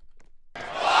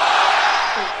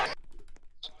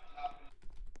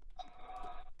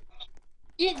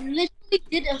 It literally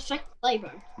did affect play,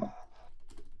 bro.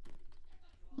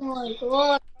 Oh my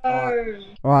god.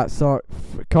 Alright, so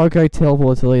Coco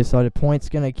teleports to Lily, so the point's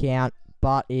gonna count,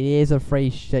 but it is a free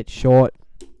set short.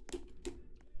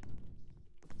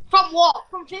 From what?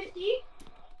 From 50?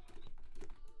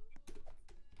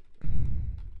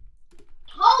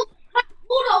 Hold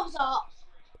Bulldogs up.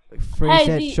 Free Hey,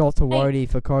 set the- shot to hey. Woady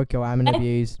for Coco Am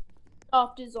interviews.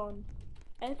 Draft is on.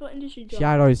 Airport Industry Draft.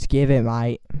 Shadows, give it,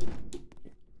 mate.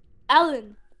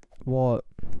 Alan, What?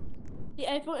 the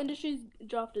Airport Industries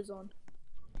draft is on.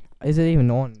 Is it even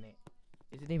on?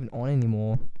 Is it even on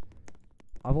anymore?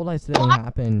 I thought they said it wouldn't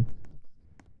happen.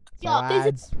 So Yeah, is it-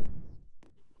 ads.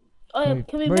 Oh yeah, Move,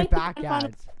 can we move make the back grand final?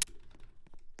 ads.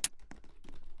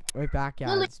 Move back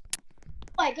Lily. ads.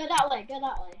 Wait, go that way. Go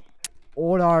that way.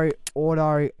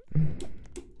 Auto.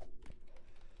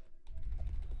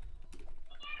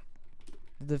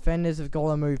 The defenders have got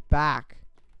to move back.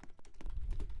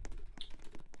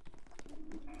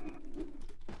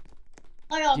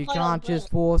 You can't just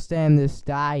force them to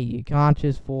stay. You can't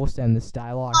just force them to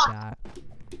stay like that.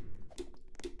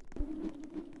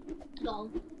 Go.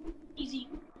 Easy.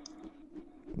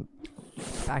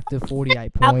 Back to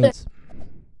 48 Alan. points.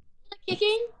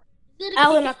 Kicking? Is it a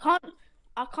Alan, kick?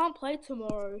 I can't play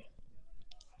tomorrow.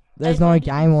 There's no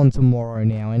game on tomorrow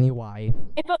now anyway.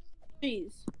 Airport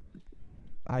Industries.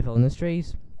 AFL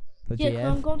Industries. For Yeah, 'cause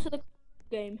I'm GF. going to the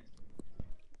game.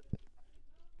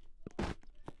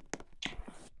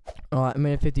 Alright,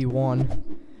 minute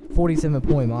 51. 47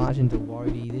 point margin to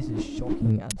Woady. This is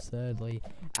shocking absurdly.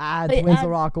 Ads Hey, wins the Ads.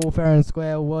 rock all fair and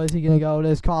square. Where's he gonna go with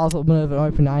this? Kyle's up with an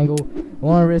open angle.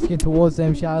 Wanna risk it towards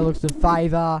them. Shadow looks to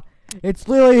favour. It's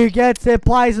Lily who gets it,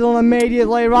 plays it on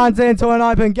immediately, runs into an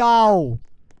open goal.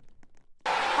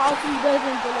 Carlton's better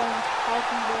than Geelong.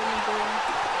 Carlton's better than Geelong.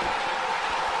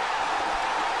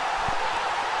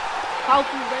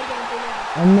 Carlton's better than Geelong.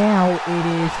 And now it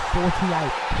is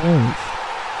 48 points.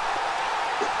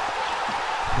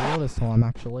 For this time,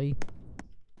 actually.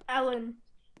 Alan,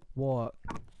 What?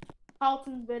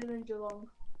 Carlton's better than Geelong.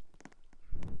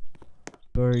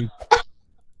 Boo.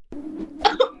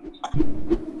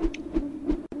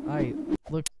 Hey,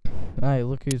 look. Hey,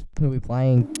 look who we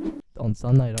playing on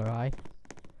Sunday, though, eh?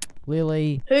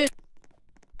 Lily. Who?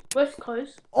 West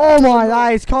Coast. Oh my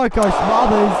days, Coco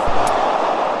Smothers.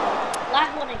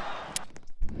 Lag warning.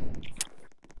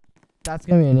 That's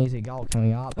gonna be an easy goal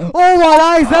coming up. Oh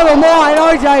my days, never mind.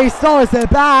 OJ Solis it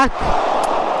back.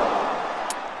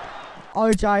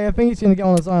 OJ, I think he's gonna go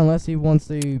on his own unless he wants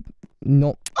to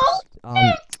not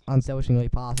unselfishly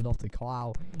pass it off to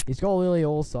Kyle. He's got Lily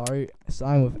also,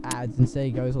 same with Ads. Instead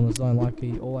he goes on his own like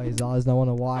he always does. No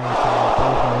wonder why.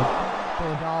 For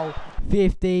a goal,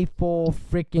 54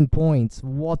 freaking points.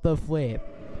 What the flip.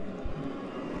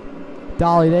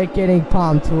 Darley, they're getting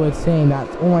pumped to a team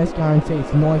that's almost guaranteed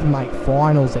to not even make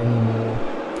finals anymore.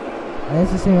 And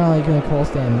this is only going to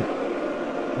cost them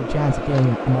a chance of getting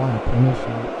a minor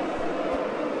premiership.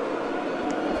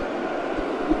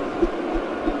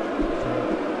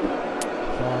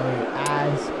 So,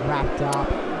 Ads wrapped up,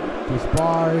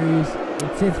 dispose,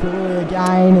 it sits for Lily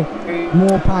again,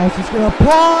 more pace, she's going to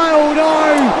play, oh no!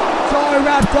 So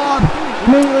wrapped up,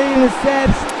 immediately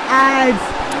intercepts, Ads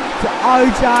to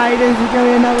OJ, this is going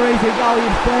to be another easy goal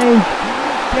you'd think.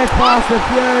 Gets past a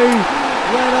few,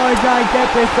 let OJ get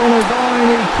this on his own,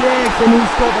 he kicks and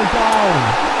he's got the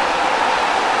goal.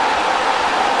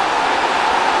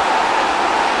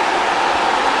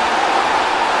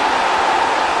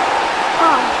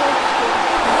 Oh,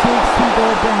 60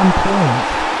 goddamn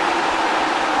points.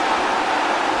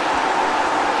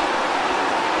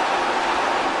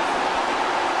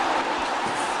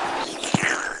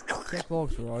 Check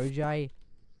box for OJ.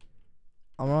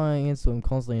 I'm running against him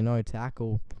constantly, no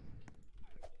tackle.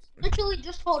 Literally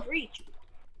just hold reach.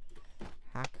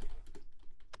 Hack.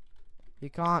 You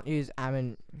can't use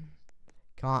Ammon.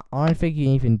 I don't think you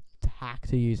can even hack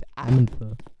to use Ammon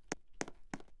for.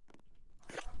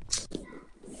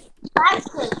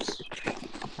 Backwards.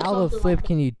 How the flip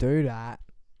can you do that?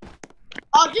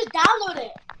 Oh, just download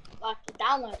it. Like,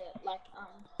 download it. Like,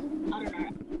 I don't know.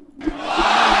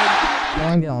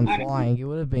 Going down flying, it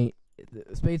would have been.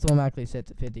 The speed's automatically set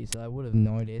to 50, so I would have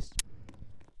noticed.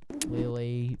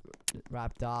 Lily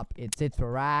wrapped up. It sits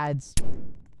for Rads.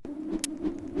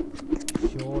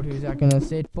 Short, who's that gonna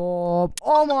sit for?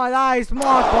 Oh my days,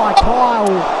 marked by Kyle.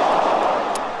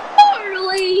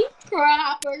 Early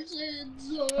crappers.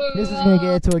 This is gonna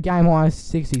get to a game high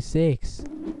 66.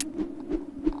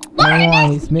 Come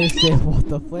on, he's missed it. What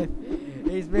the flip?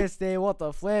 He's missed it. What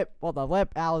the flip? What the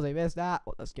flip? How has he missed that?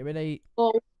 What the skibbity?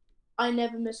 goal. I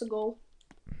never miss a goal.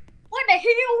 What the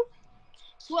hell?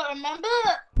 So remember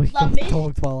We the got miss,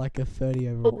 talked by like a 30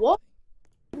 But overall. what?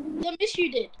 the miss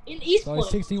you did in So Eastwood?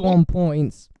 61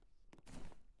 points.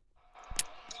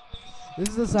 This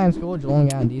is the same score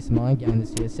Geelong and Eastern Mine game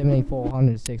this year,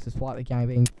 74-106, despite the game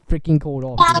being freaking called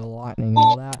off due to the lightning and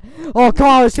all that. Oh,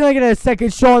 Kyle is gonna get a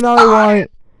second shot. No, he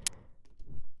won't.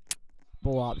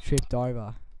 Ball up, tripped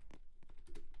over.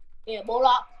 Yeah, ball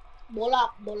up, ball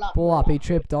up, ball up. Ball up, he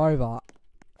tripped over.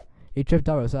 He tripped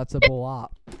over, so that's a ball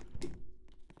up.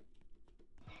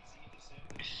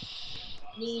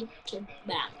 Need to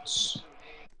bounce.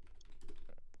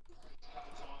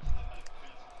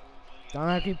 Don't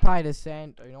make me pay the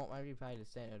cent. Do not make me pay the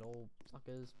cent at all,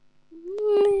 suckers.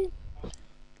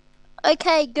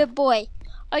 Okay, good boy.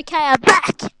 Okay, I'm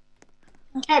back.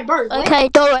 Okay, bro. wait. Okay,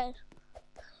 do it.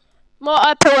 More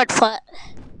open foot.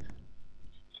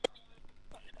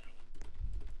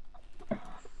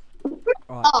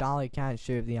 Alright, Darley can't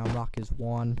shoot if the unruck is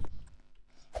one.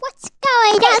 What's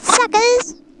going on,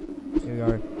 suckers? Here we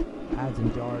go. Ads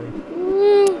and Joe.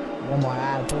 One more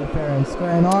ads, all fair and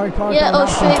square. No, Coco Yeah, oh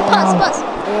wraps shit, him pass, down. pass.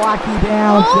 Lucky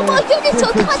down. Oh my goodness, Gets I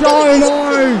the can't Joe, do this. no!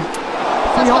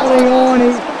 He's holding on, he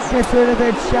gets rid of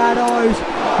its shadows.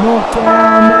 Knocked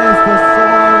down, there's the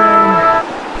siren.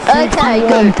 Okay, 61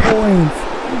 good. points.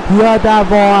 You heard that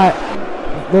right.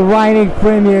 The reigning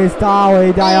premiers,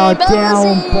 Darley, they are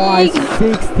down by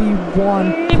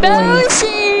 61 points.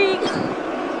 Embarrassing.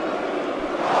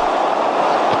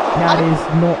 That is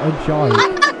not a joke.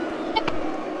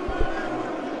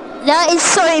 That is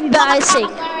so embarrassing.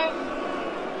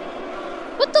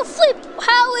 What what the flip?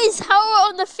 How is Horror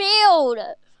on the field?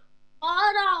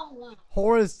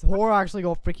 Horror actually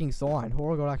got freaking signed.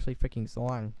 Horror got actually freaking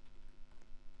signed.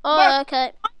 Oh,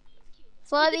 okay.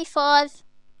 5v5.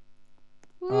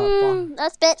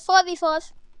 That's bet.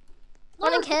 5v5. I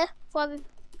don't care. 5v.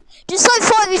 Just like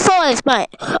 5v5s, mate.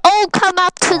 I'll come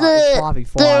up to the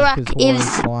rack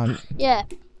if. Yeah.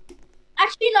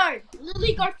 Actually, no.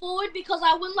 Lily, go forward because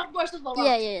I win like most of the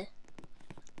rounds.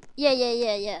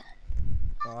 Yeah.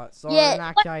 Alright, so Yeah. in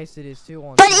that case, it is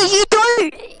 2-on-2. But if you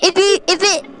don't,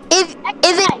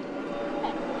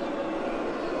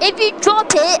 if you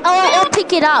drop it, I'll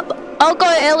pick it up. I'll go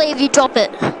early if you drop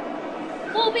it.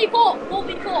 4v4.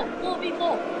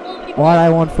 Why do I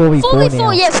want 4v4 now?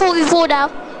 4v4, yeah, 4v4 now.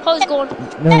 Ho's gone.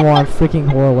 Never mind, freaking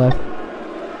Horror left.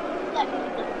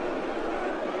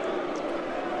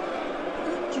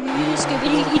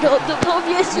 Scooby-Doo,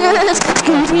 yes.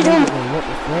 Scooby-Doo. What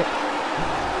the flip?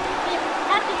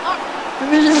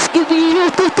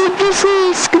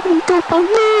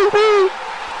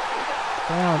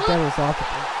 Damn, Devil's off.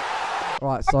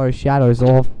 Right, so Shadow's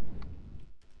off.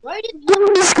 Alright,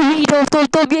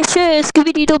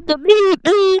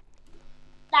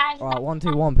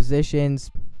 1-2-1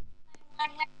 positions.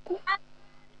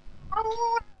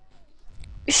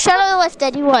 Shadow left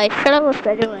anyway.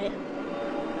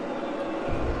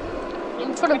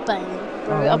 I'm trying to bang,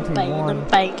 bro. I'm banging.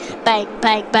 Bang.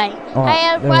 Alright,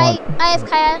 Hey, wait.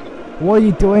 AFK. What are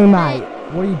you doing, mate?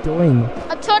 What are you doing?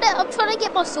 I'm trying to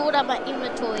get my sword out of my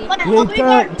inventory. You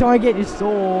don't get your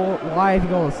sword. Why have you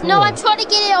got a sword? No, I'm trying to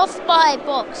get it off my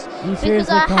box You because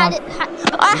seriously I had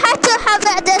to have it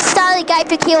at the start of the game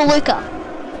to kill Luca.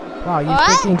 Wow, you Alright?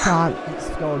 freaking can't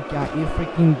go a game. You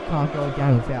freaking can't go a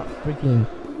game without freaking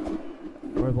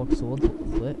Roblox swords.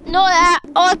 Flip. No, I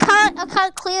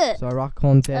can't clear it. So rock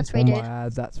contest, That's one redo. my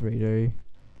ads. That's redo.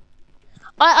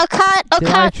 I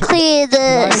can't clear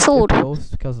the sword.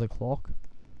 Because of the clock.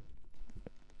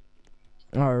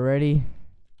 Alright, ready?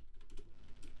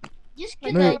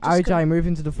 Move, OJ, move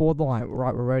into the forward line.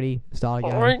 Right, we're ready. Start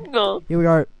again. Here we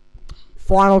go.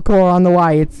 Final core on the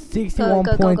way. It's 61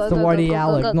 points to Woady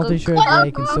Yaloak. Not too sure if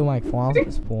they can still make finals at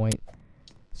this point.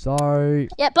 So,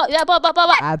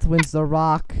 Ads wins the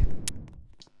rock.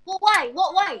 What way?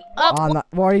 No,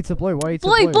 Woady to blue. Woady to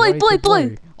blue.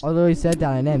 Blue. I literally said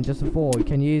that in M just before.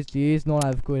 Do you not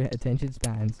have good attention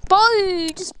spans? Bro,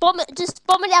 just bomb it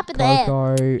up in the air.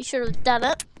 Coco. You should have done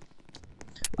it.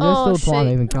 There's still time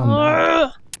to even come back.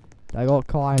 Ugh. They got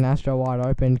Kai and Astro wide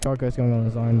open. Coco's going on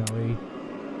his own though. He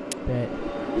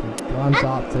climbs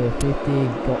up to 50.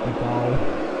 Got the goal.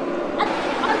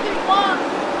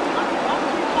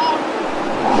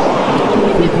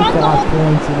 55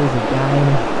 points. It is a game.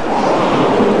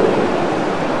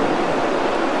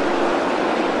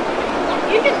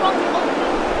 You can run the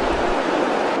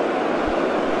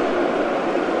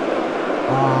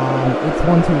It's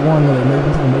 1-2-1. Really move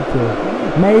into the midfield.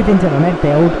 Move into the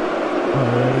midfield.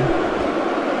 Alrighty.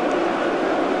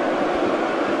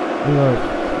 We got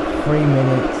 3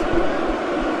 minutes.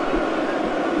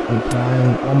 And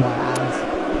counting on my ads.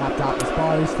 Tapped up,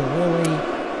 exposed to Lily.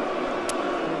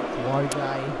 To OJ.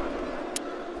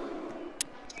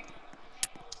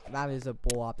 That is a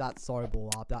ball up. That's so ball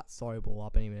up. That's so ball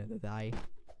up any minute of the day.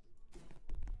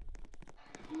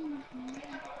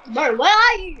 Bro, where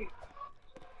are you?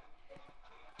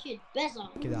 Kid, better.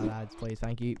 Give that ads, please.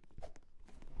 Thank you.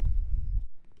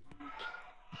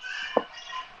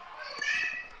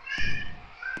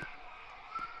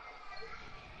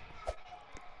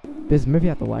 Biz, move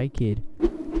out the way, kid.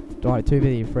 Alright,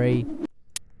 253.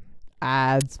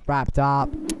 Ads wrapped up.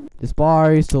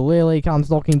 Disposed to Lily, comes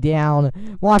knocking down.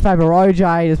 My favourite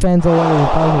OJ, defends all over the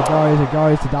puzzle, it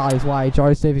goes to Darley's way.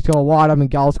 Joseph, he's got a wide open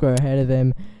goal square ahead of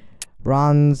him.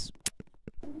 Runs.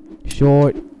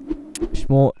 Short.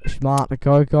 Smart to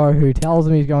Coco, who tells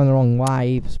him he's going the wrong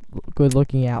way. Good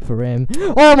looking out for him.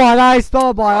 Oh my god,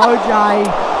 stopped by OJ.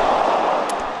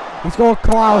 He's got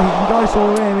Kyle, he can go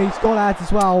through him. He's got ads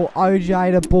as well.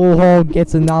 OJ the ball hog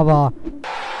gets another. Oh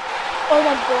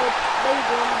my god.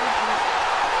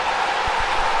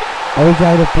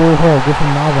 OJ the ball hog gets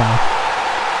another.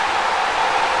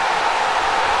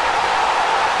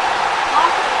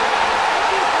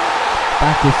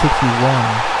 Back to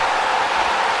 61.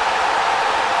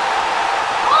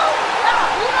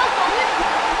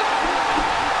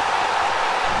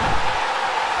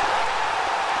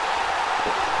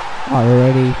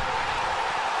 Already.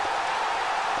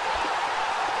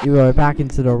 You go back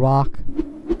into the rock.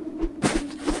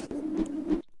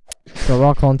 The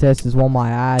rock contest is one my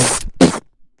ads.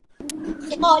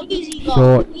 Oh, easy,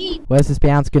 Short. Where's this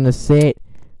bounce gonna sit?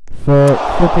 for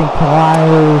flipping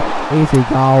Kyle. Easy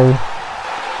goal.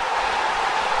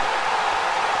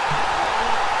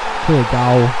 Clear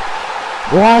goal.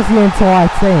 Why is the entire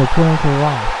team appealing to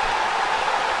run?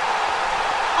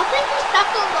 I think he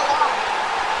stepped on the line.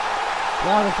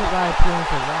 Why the fuck are they appealing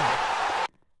to run?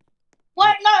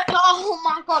 Wait, no. Oh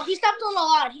my god. He stepped on the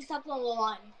line. He stepped on the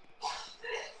line.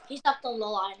 He stepped on the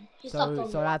line. He stepped on the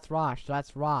line. So that's rushed.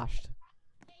 That's rushed.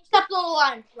 He stepped on the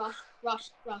line.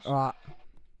 Rushed. Alright.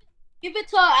 Give it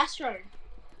to Astro.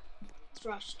 It's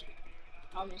rushed.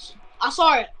 Promise. I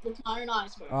saw it with my own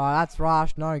eyes, bro. Alright, that's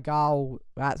rushed. No goal.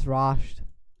 That's rushed.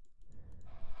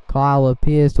 Kyle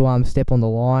appears to step on the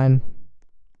line.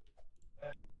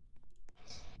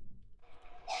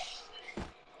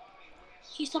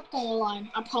 He stepped on the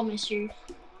line. I promise you.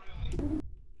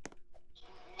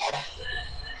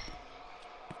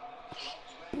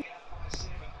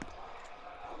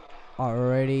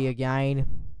 Already again.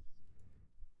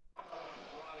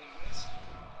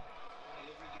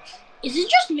 Is it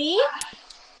just me?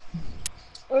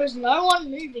 Or is no one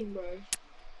moving, bro?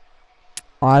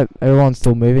 Everyone's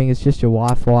still moving. It's just your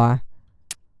Wi-Fi.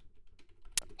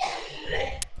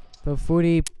 The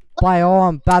footy. Play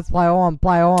on. That's play on.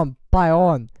 Play on. Play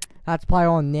on. That's play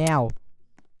on now.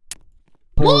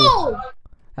 Ball. Whoa!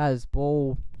 That is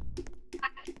ball.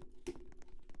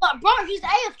 But bro, he's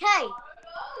AFK.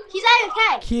 He's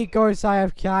AFK. Kick goes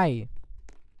AFK.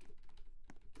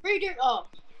 Redo. Oh.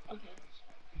 Okay.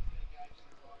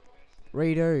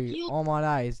 Redo. All my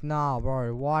days. Nah,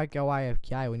 bro. Why go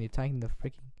AFK when you're taking the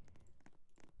freaking...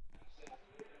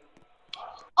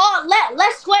 Oh,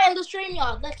 let's sweat in the stream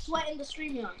yard. Let's sweat in the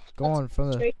stream yard. Gone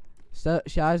from the...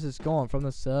 Shows is gone from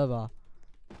the server.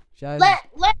 Shows Let's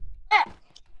sweat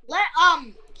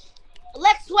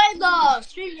in the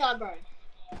stream yard, bro.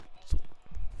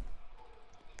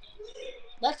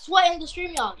 Let's sweat in the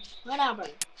stream yard right now, bro.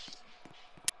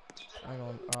 Hang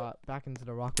on. Alright, back into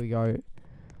the ruck we go.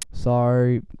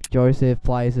 So, Joseph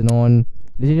plays it on.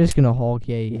 Is he just gonna hog?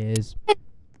 Yeah, he is.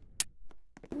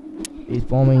 He's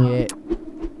bombing it.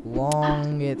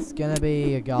 Long. It's gonna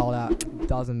be a goal that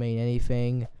doesn't mean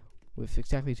anything. With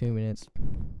exactly 2 minutes.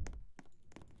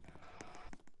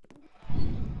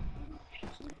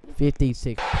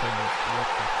 56 minutes. What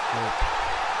the fuck?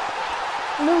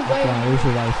 No way. Okay, we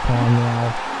should waste time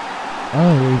now.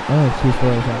 Only 2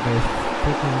 players out there.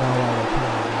 Freaking no way they're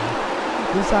killing me.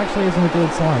 This actually isn't a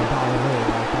good sign.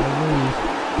 They lose.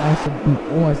 Thanks to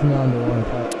almost none to one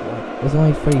play. There's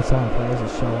only 3 silent players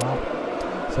that show up.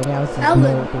 So now it's just not a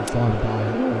good sign to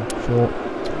die. Short.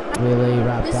 Really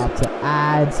wrapped up to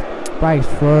ads. Breaks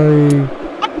through.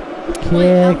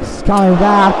 Kicks. Coming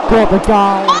back. Got the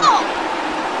goal.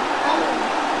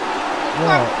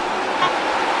 What?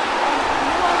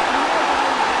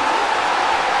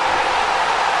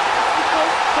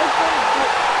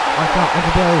 I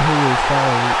can barely hear you,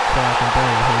 sorry, so I can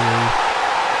barely hear you.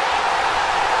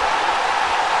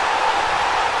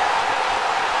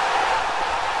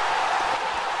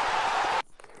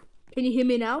 Can you hear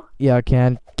me now? Yeah, I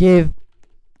can. Give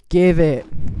it.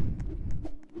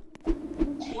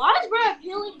 Why is bro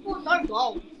appealing for no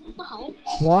goal? What the hell?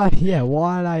 Why? Yeah,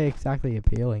 why are they exactly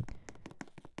appealing?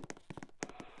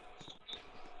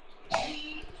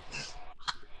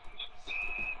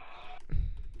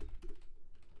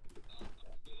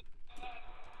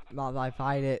 Not that I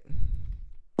fight it.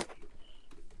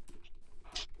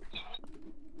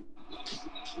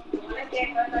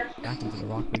 Back into the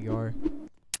rock we go.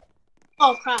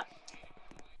 Oh crap.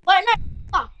 Wait, no.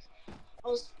 Fuck. I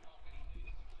was.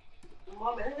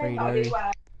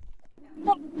 Redo.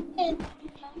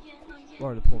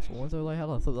 Or the pull for one, so like, how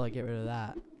do I thought like get rid of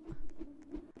that?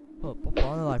 What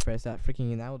button did I press that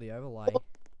freaking enabled the overlay?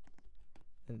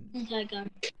 And Okay, go.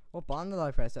 what button did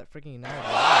I press that freaking enabled the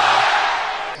overlay?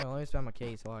 Hang on, let me spam my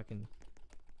key so I can.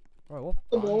 Alright, what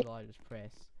button did I just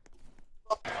press?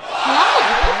 What button did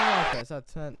I press? I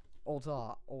turned Alt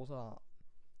R.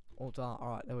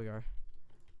 Alright, there we go.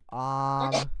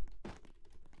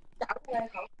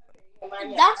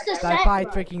 That's the They set. paid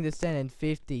freaking descent in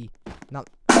 50. No,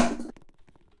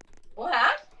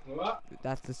 What?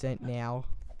 that's descent now.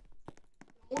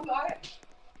 Okay.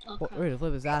 What weird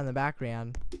flip is that in the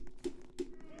background?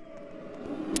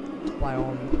 Play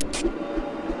on.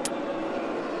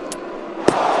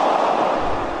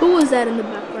 Who was that in the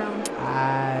background?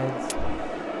 Ads.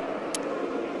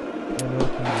 They're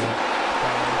milking it.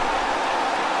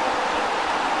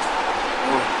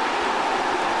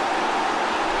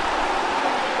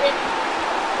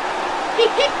 He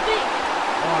kicked me.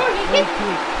 Alright, He free kicked kick.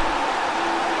 me.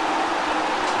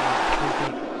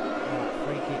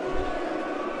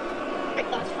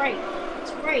 That's free.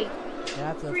 It's free.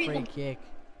 That's a Free free them. kick.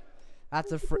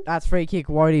 That's free kick.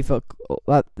 Woady for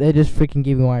they're just freaking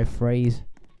giving away frees.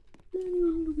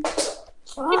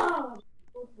 Ah.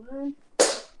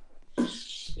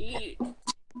 Shit.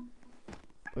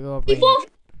 We gotta He bring.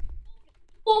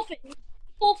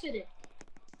 forfeited.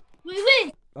 We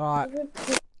win. Alright,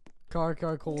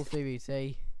 Coco calls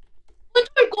CBT. What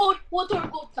are good?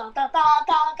 Da da da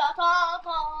da da da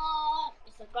da.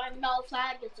 It's a rainbow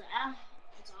flag. It's a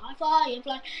high flying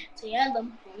flag. It's the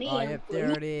anthem for me. Oh and yep, for there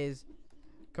you. it is.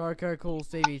 Coco calls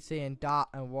CBT and Dart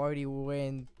and Woady will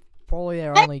win probably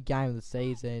their only game of the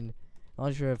season.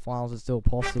 Not sure if finals are still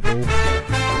possible.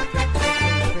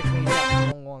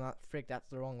 Frick, that's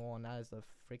the wrong one. That's the wrong one. That is the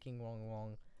freaking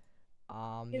wrong.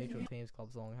 Neutral teams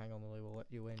club song. Hang on, Lily, we'll let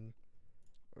you in.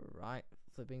 Right,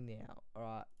 flipping now.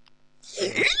 Alright.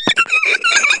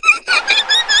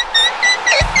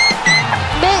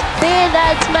 Man,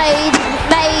 that's made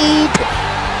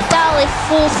Darley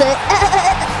forfeit.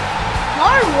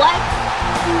 No, like.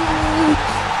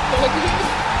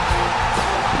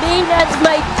 Man, that's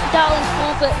made Darley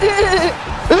forfeit.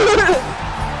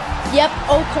 Yep,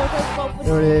 oh, Coco's forfeit.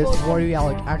 There it is. Woady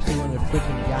Yaloak actually won the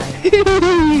freaking game.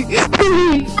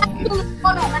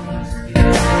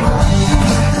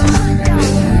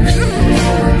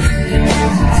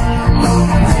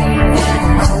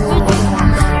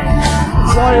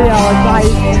 Woady Yaloak, they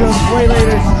completely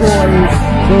destroyed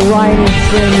the reigning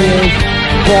premiers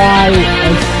by a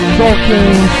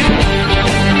shocking.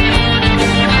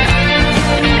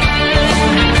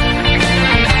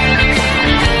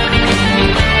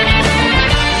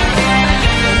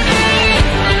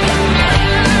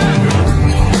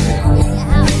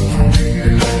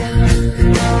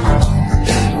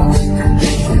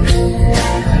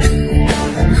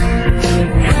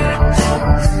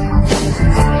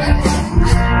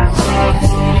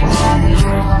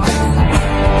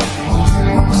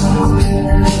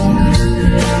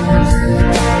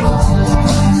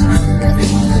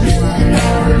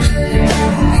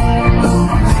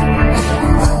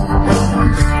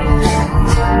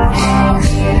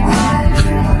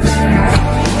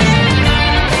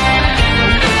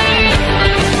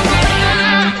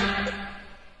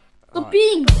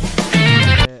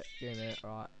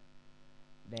 Right.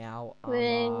 Now,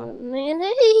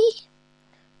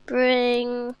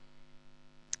 Bring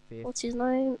fifth. what's his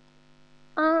name?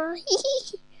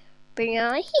 Bring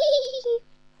Right,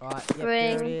 yep,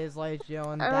 there it is, ladies and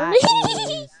gentlemen. That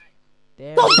is.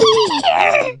 There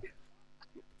it is.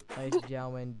 Ladies and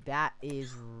gentlemen, that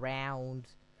is round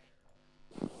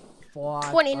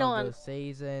 5 29. of the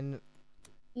season.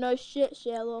 No shit,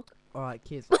 Sherlock. Alright,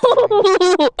 kids.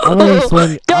 I'm leaving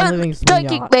swing. I'm leaving swing Don't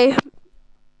yard. kick me.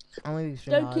 I'm leaving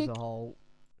swing Don't yard as kick. a whole.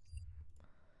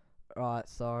 Right,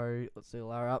 so let's do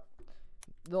lower up.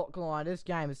 Not gonna lie, this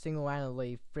game is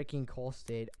single-handedly freaking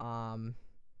costed.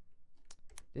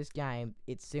 This game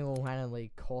it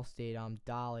single-handedly costed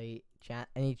Darley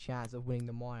any chance of winning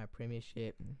the minor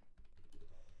premiership.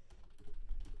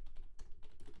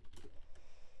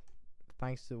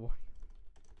 Thanks to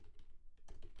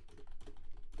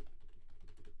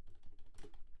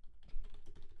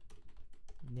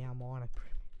now minor.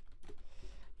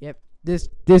 Yep, this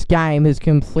game has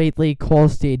completely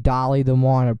costed Darley the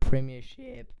minor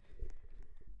premiership.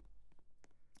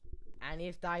 And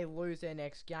if they lose their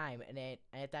next game, and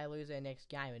if they lose their next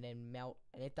game,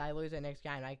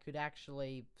 they could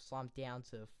actually slump down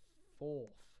to 4th.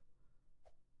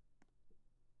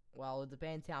 Well, it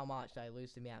depends how much they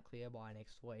lose to Mount Clear by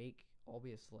next week,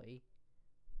 obviously.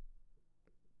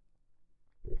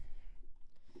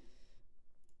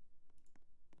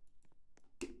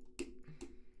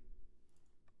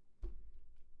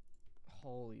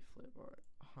 Holy flip, bro.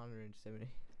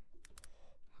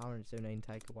 117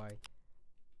 takeaway.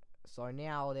 So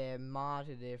now their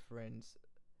margin difference.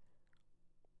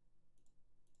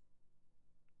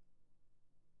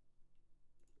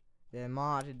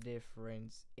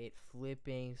 It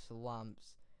flipping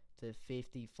slumps to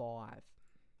 55.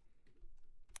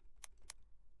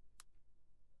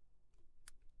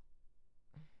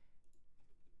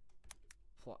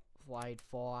 Played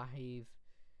 5.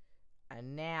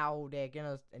 And now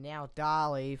now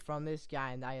Darley from this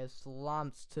game, they have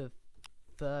slumped to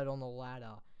 3rd on the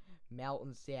ladder.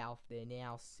 Melton South, they're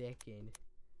now 2nd.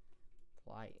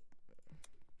 Play.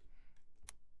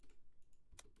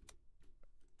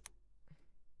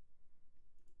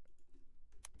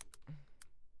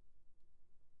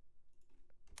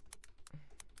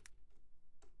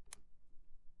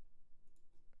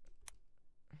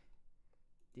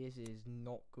 This is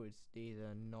not good. These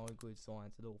are no good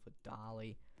signs at all for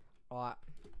Darley. Alright.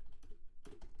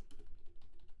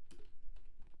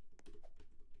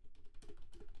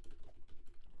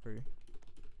 through.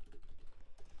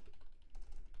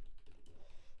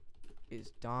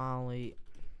 Is Darley.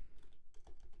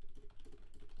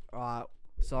 Alright,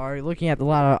 so looking at the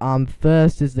ladder,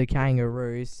 first is the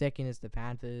Kangaroos, second is the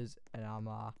Panthers, and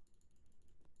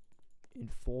in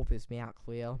fourth is Mount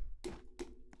Clear.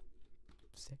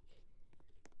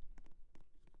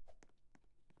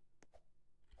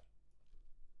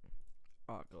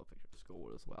 Alright, got a picture of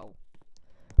scoreboard as well.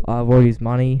 Woody's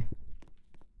money.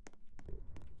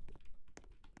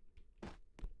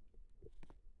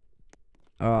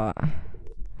 Alright.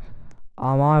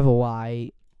 Either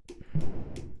way,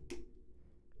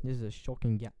 this is a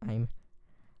shocking game.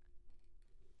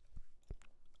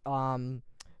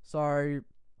 So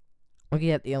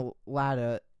looking at the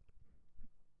ladder,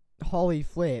 holy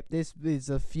flip! This is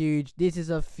a huge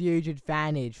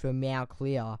advantage for Mount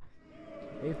Clear.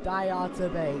 If they are to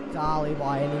beat Darley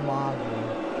by any margin,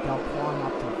 they'll climb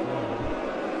up to third.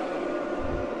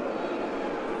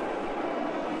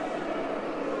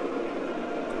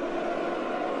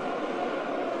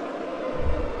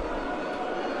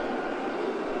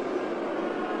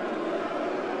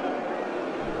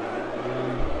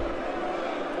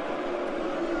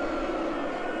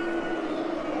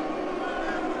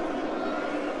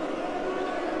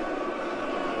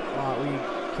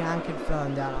 Can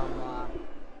confirm that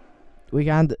we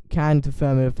can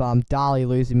confirm if Darley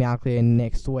loses Mount Clear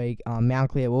next week.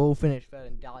 Mount Clear will finish third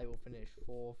and Darley will finish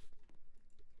fourth.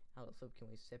 How the flip can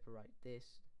we separate this?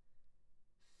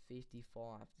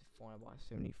 55 divided by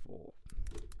 74.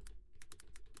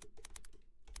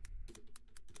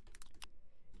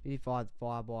 55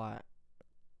 divided by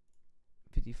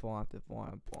 55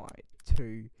 divided by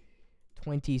 2.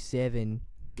 27.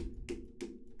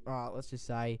 Alright, let's just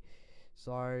say.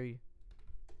 So,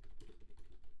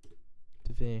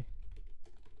 to beat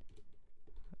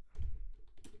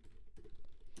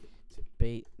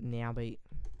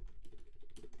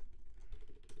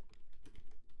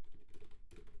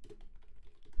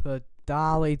for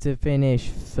Darley to finish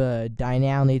third, they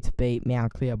now need to beat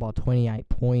Mount Clear by 28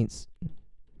 points.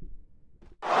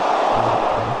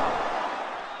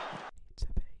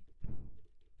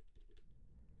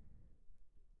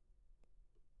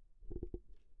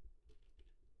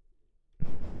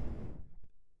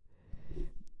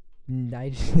 They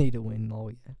just need to win, oh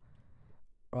yeah.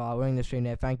 Right, we're in the stream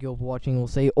now. Thank you all for watching. We'll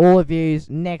see all of you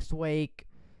next week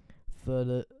for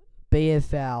the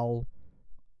BFL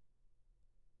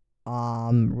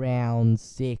round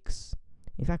 6.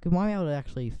 In fact, we might be able to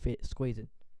actually squeeze it.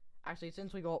 Actually,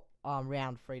 since we got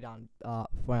round 3 done,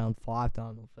 round 5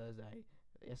 done on Thursday,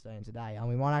 yesterday and today,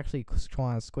 we might actually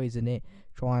try and squeeze it in.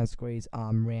 Try and squeeze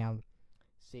round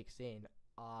 6 in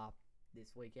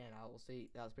this weekend. We'll see.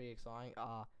 That was pretty exciting.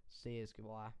 See you.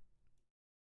 Goodbye.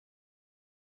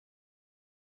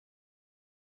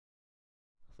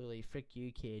 Clearly, frick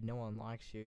you, kid. No one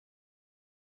likes you.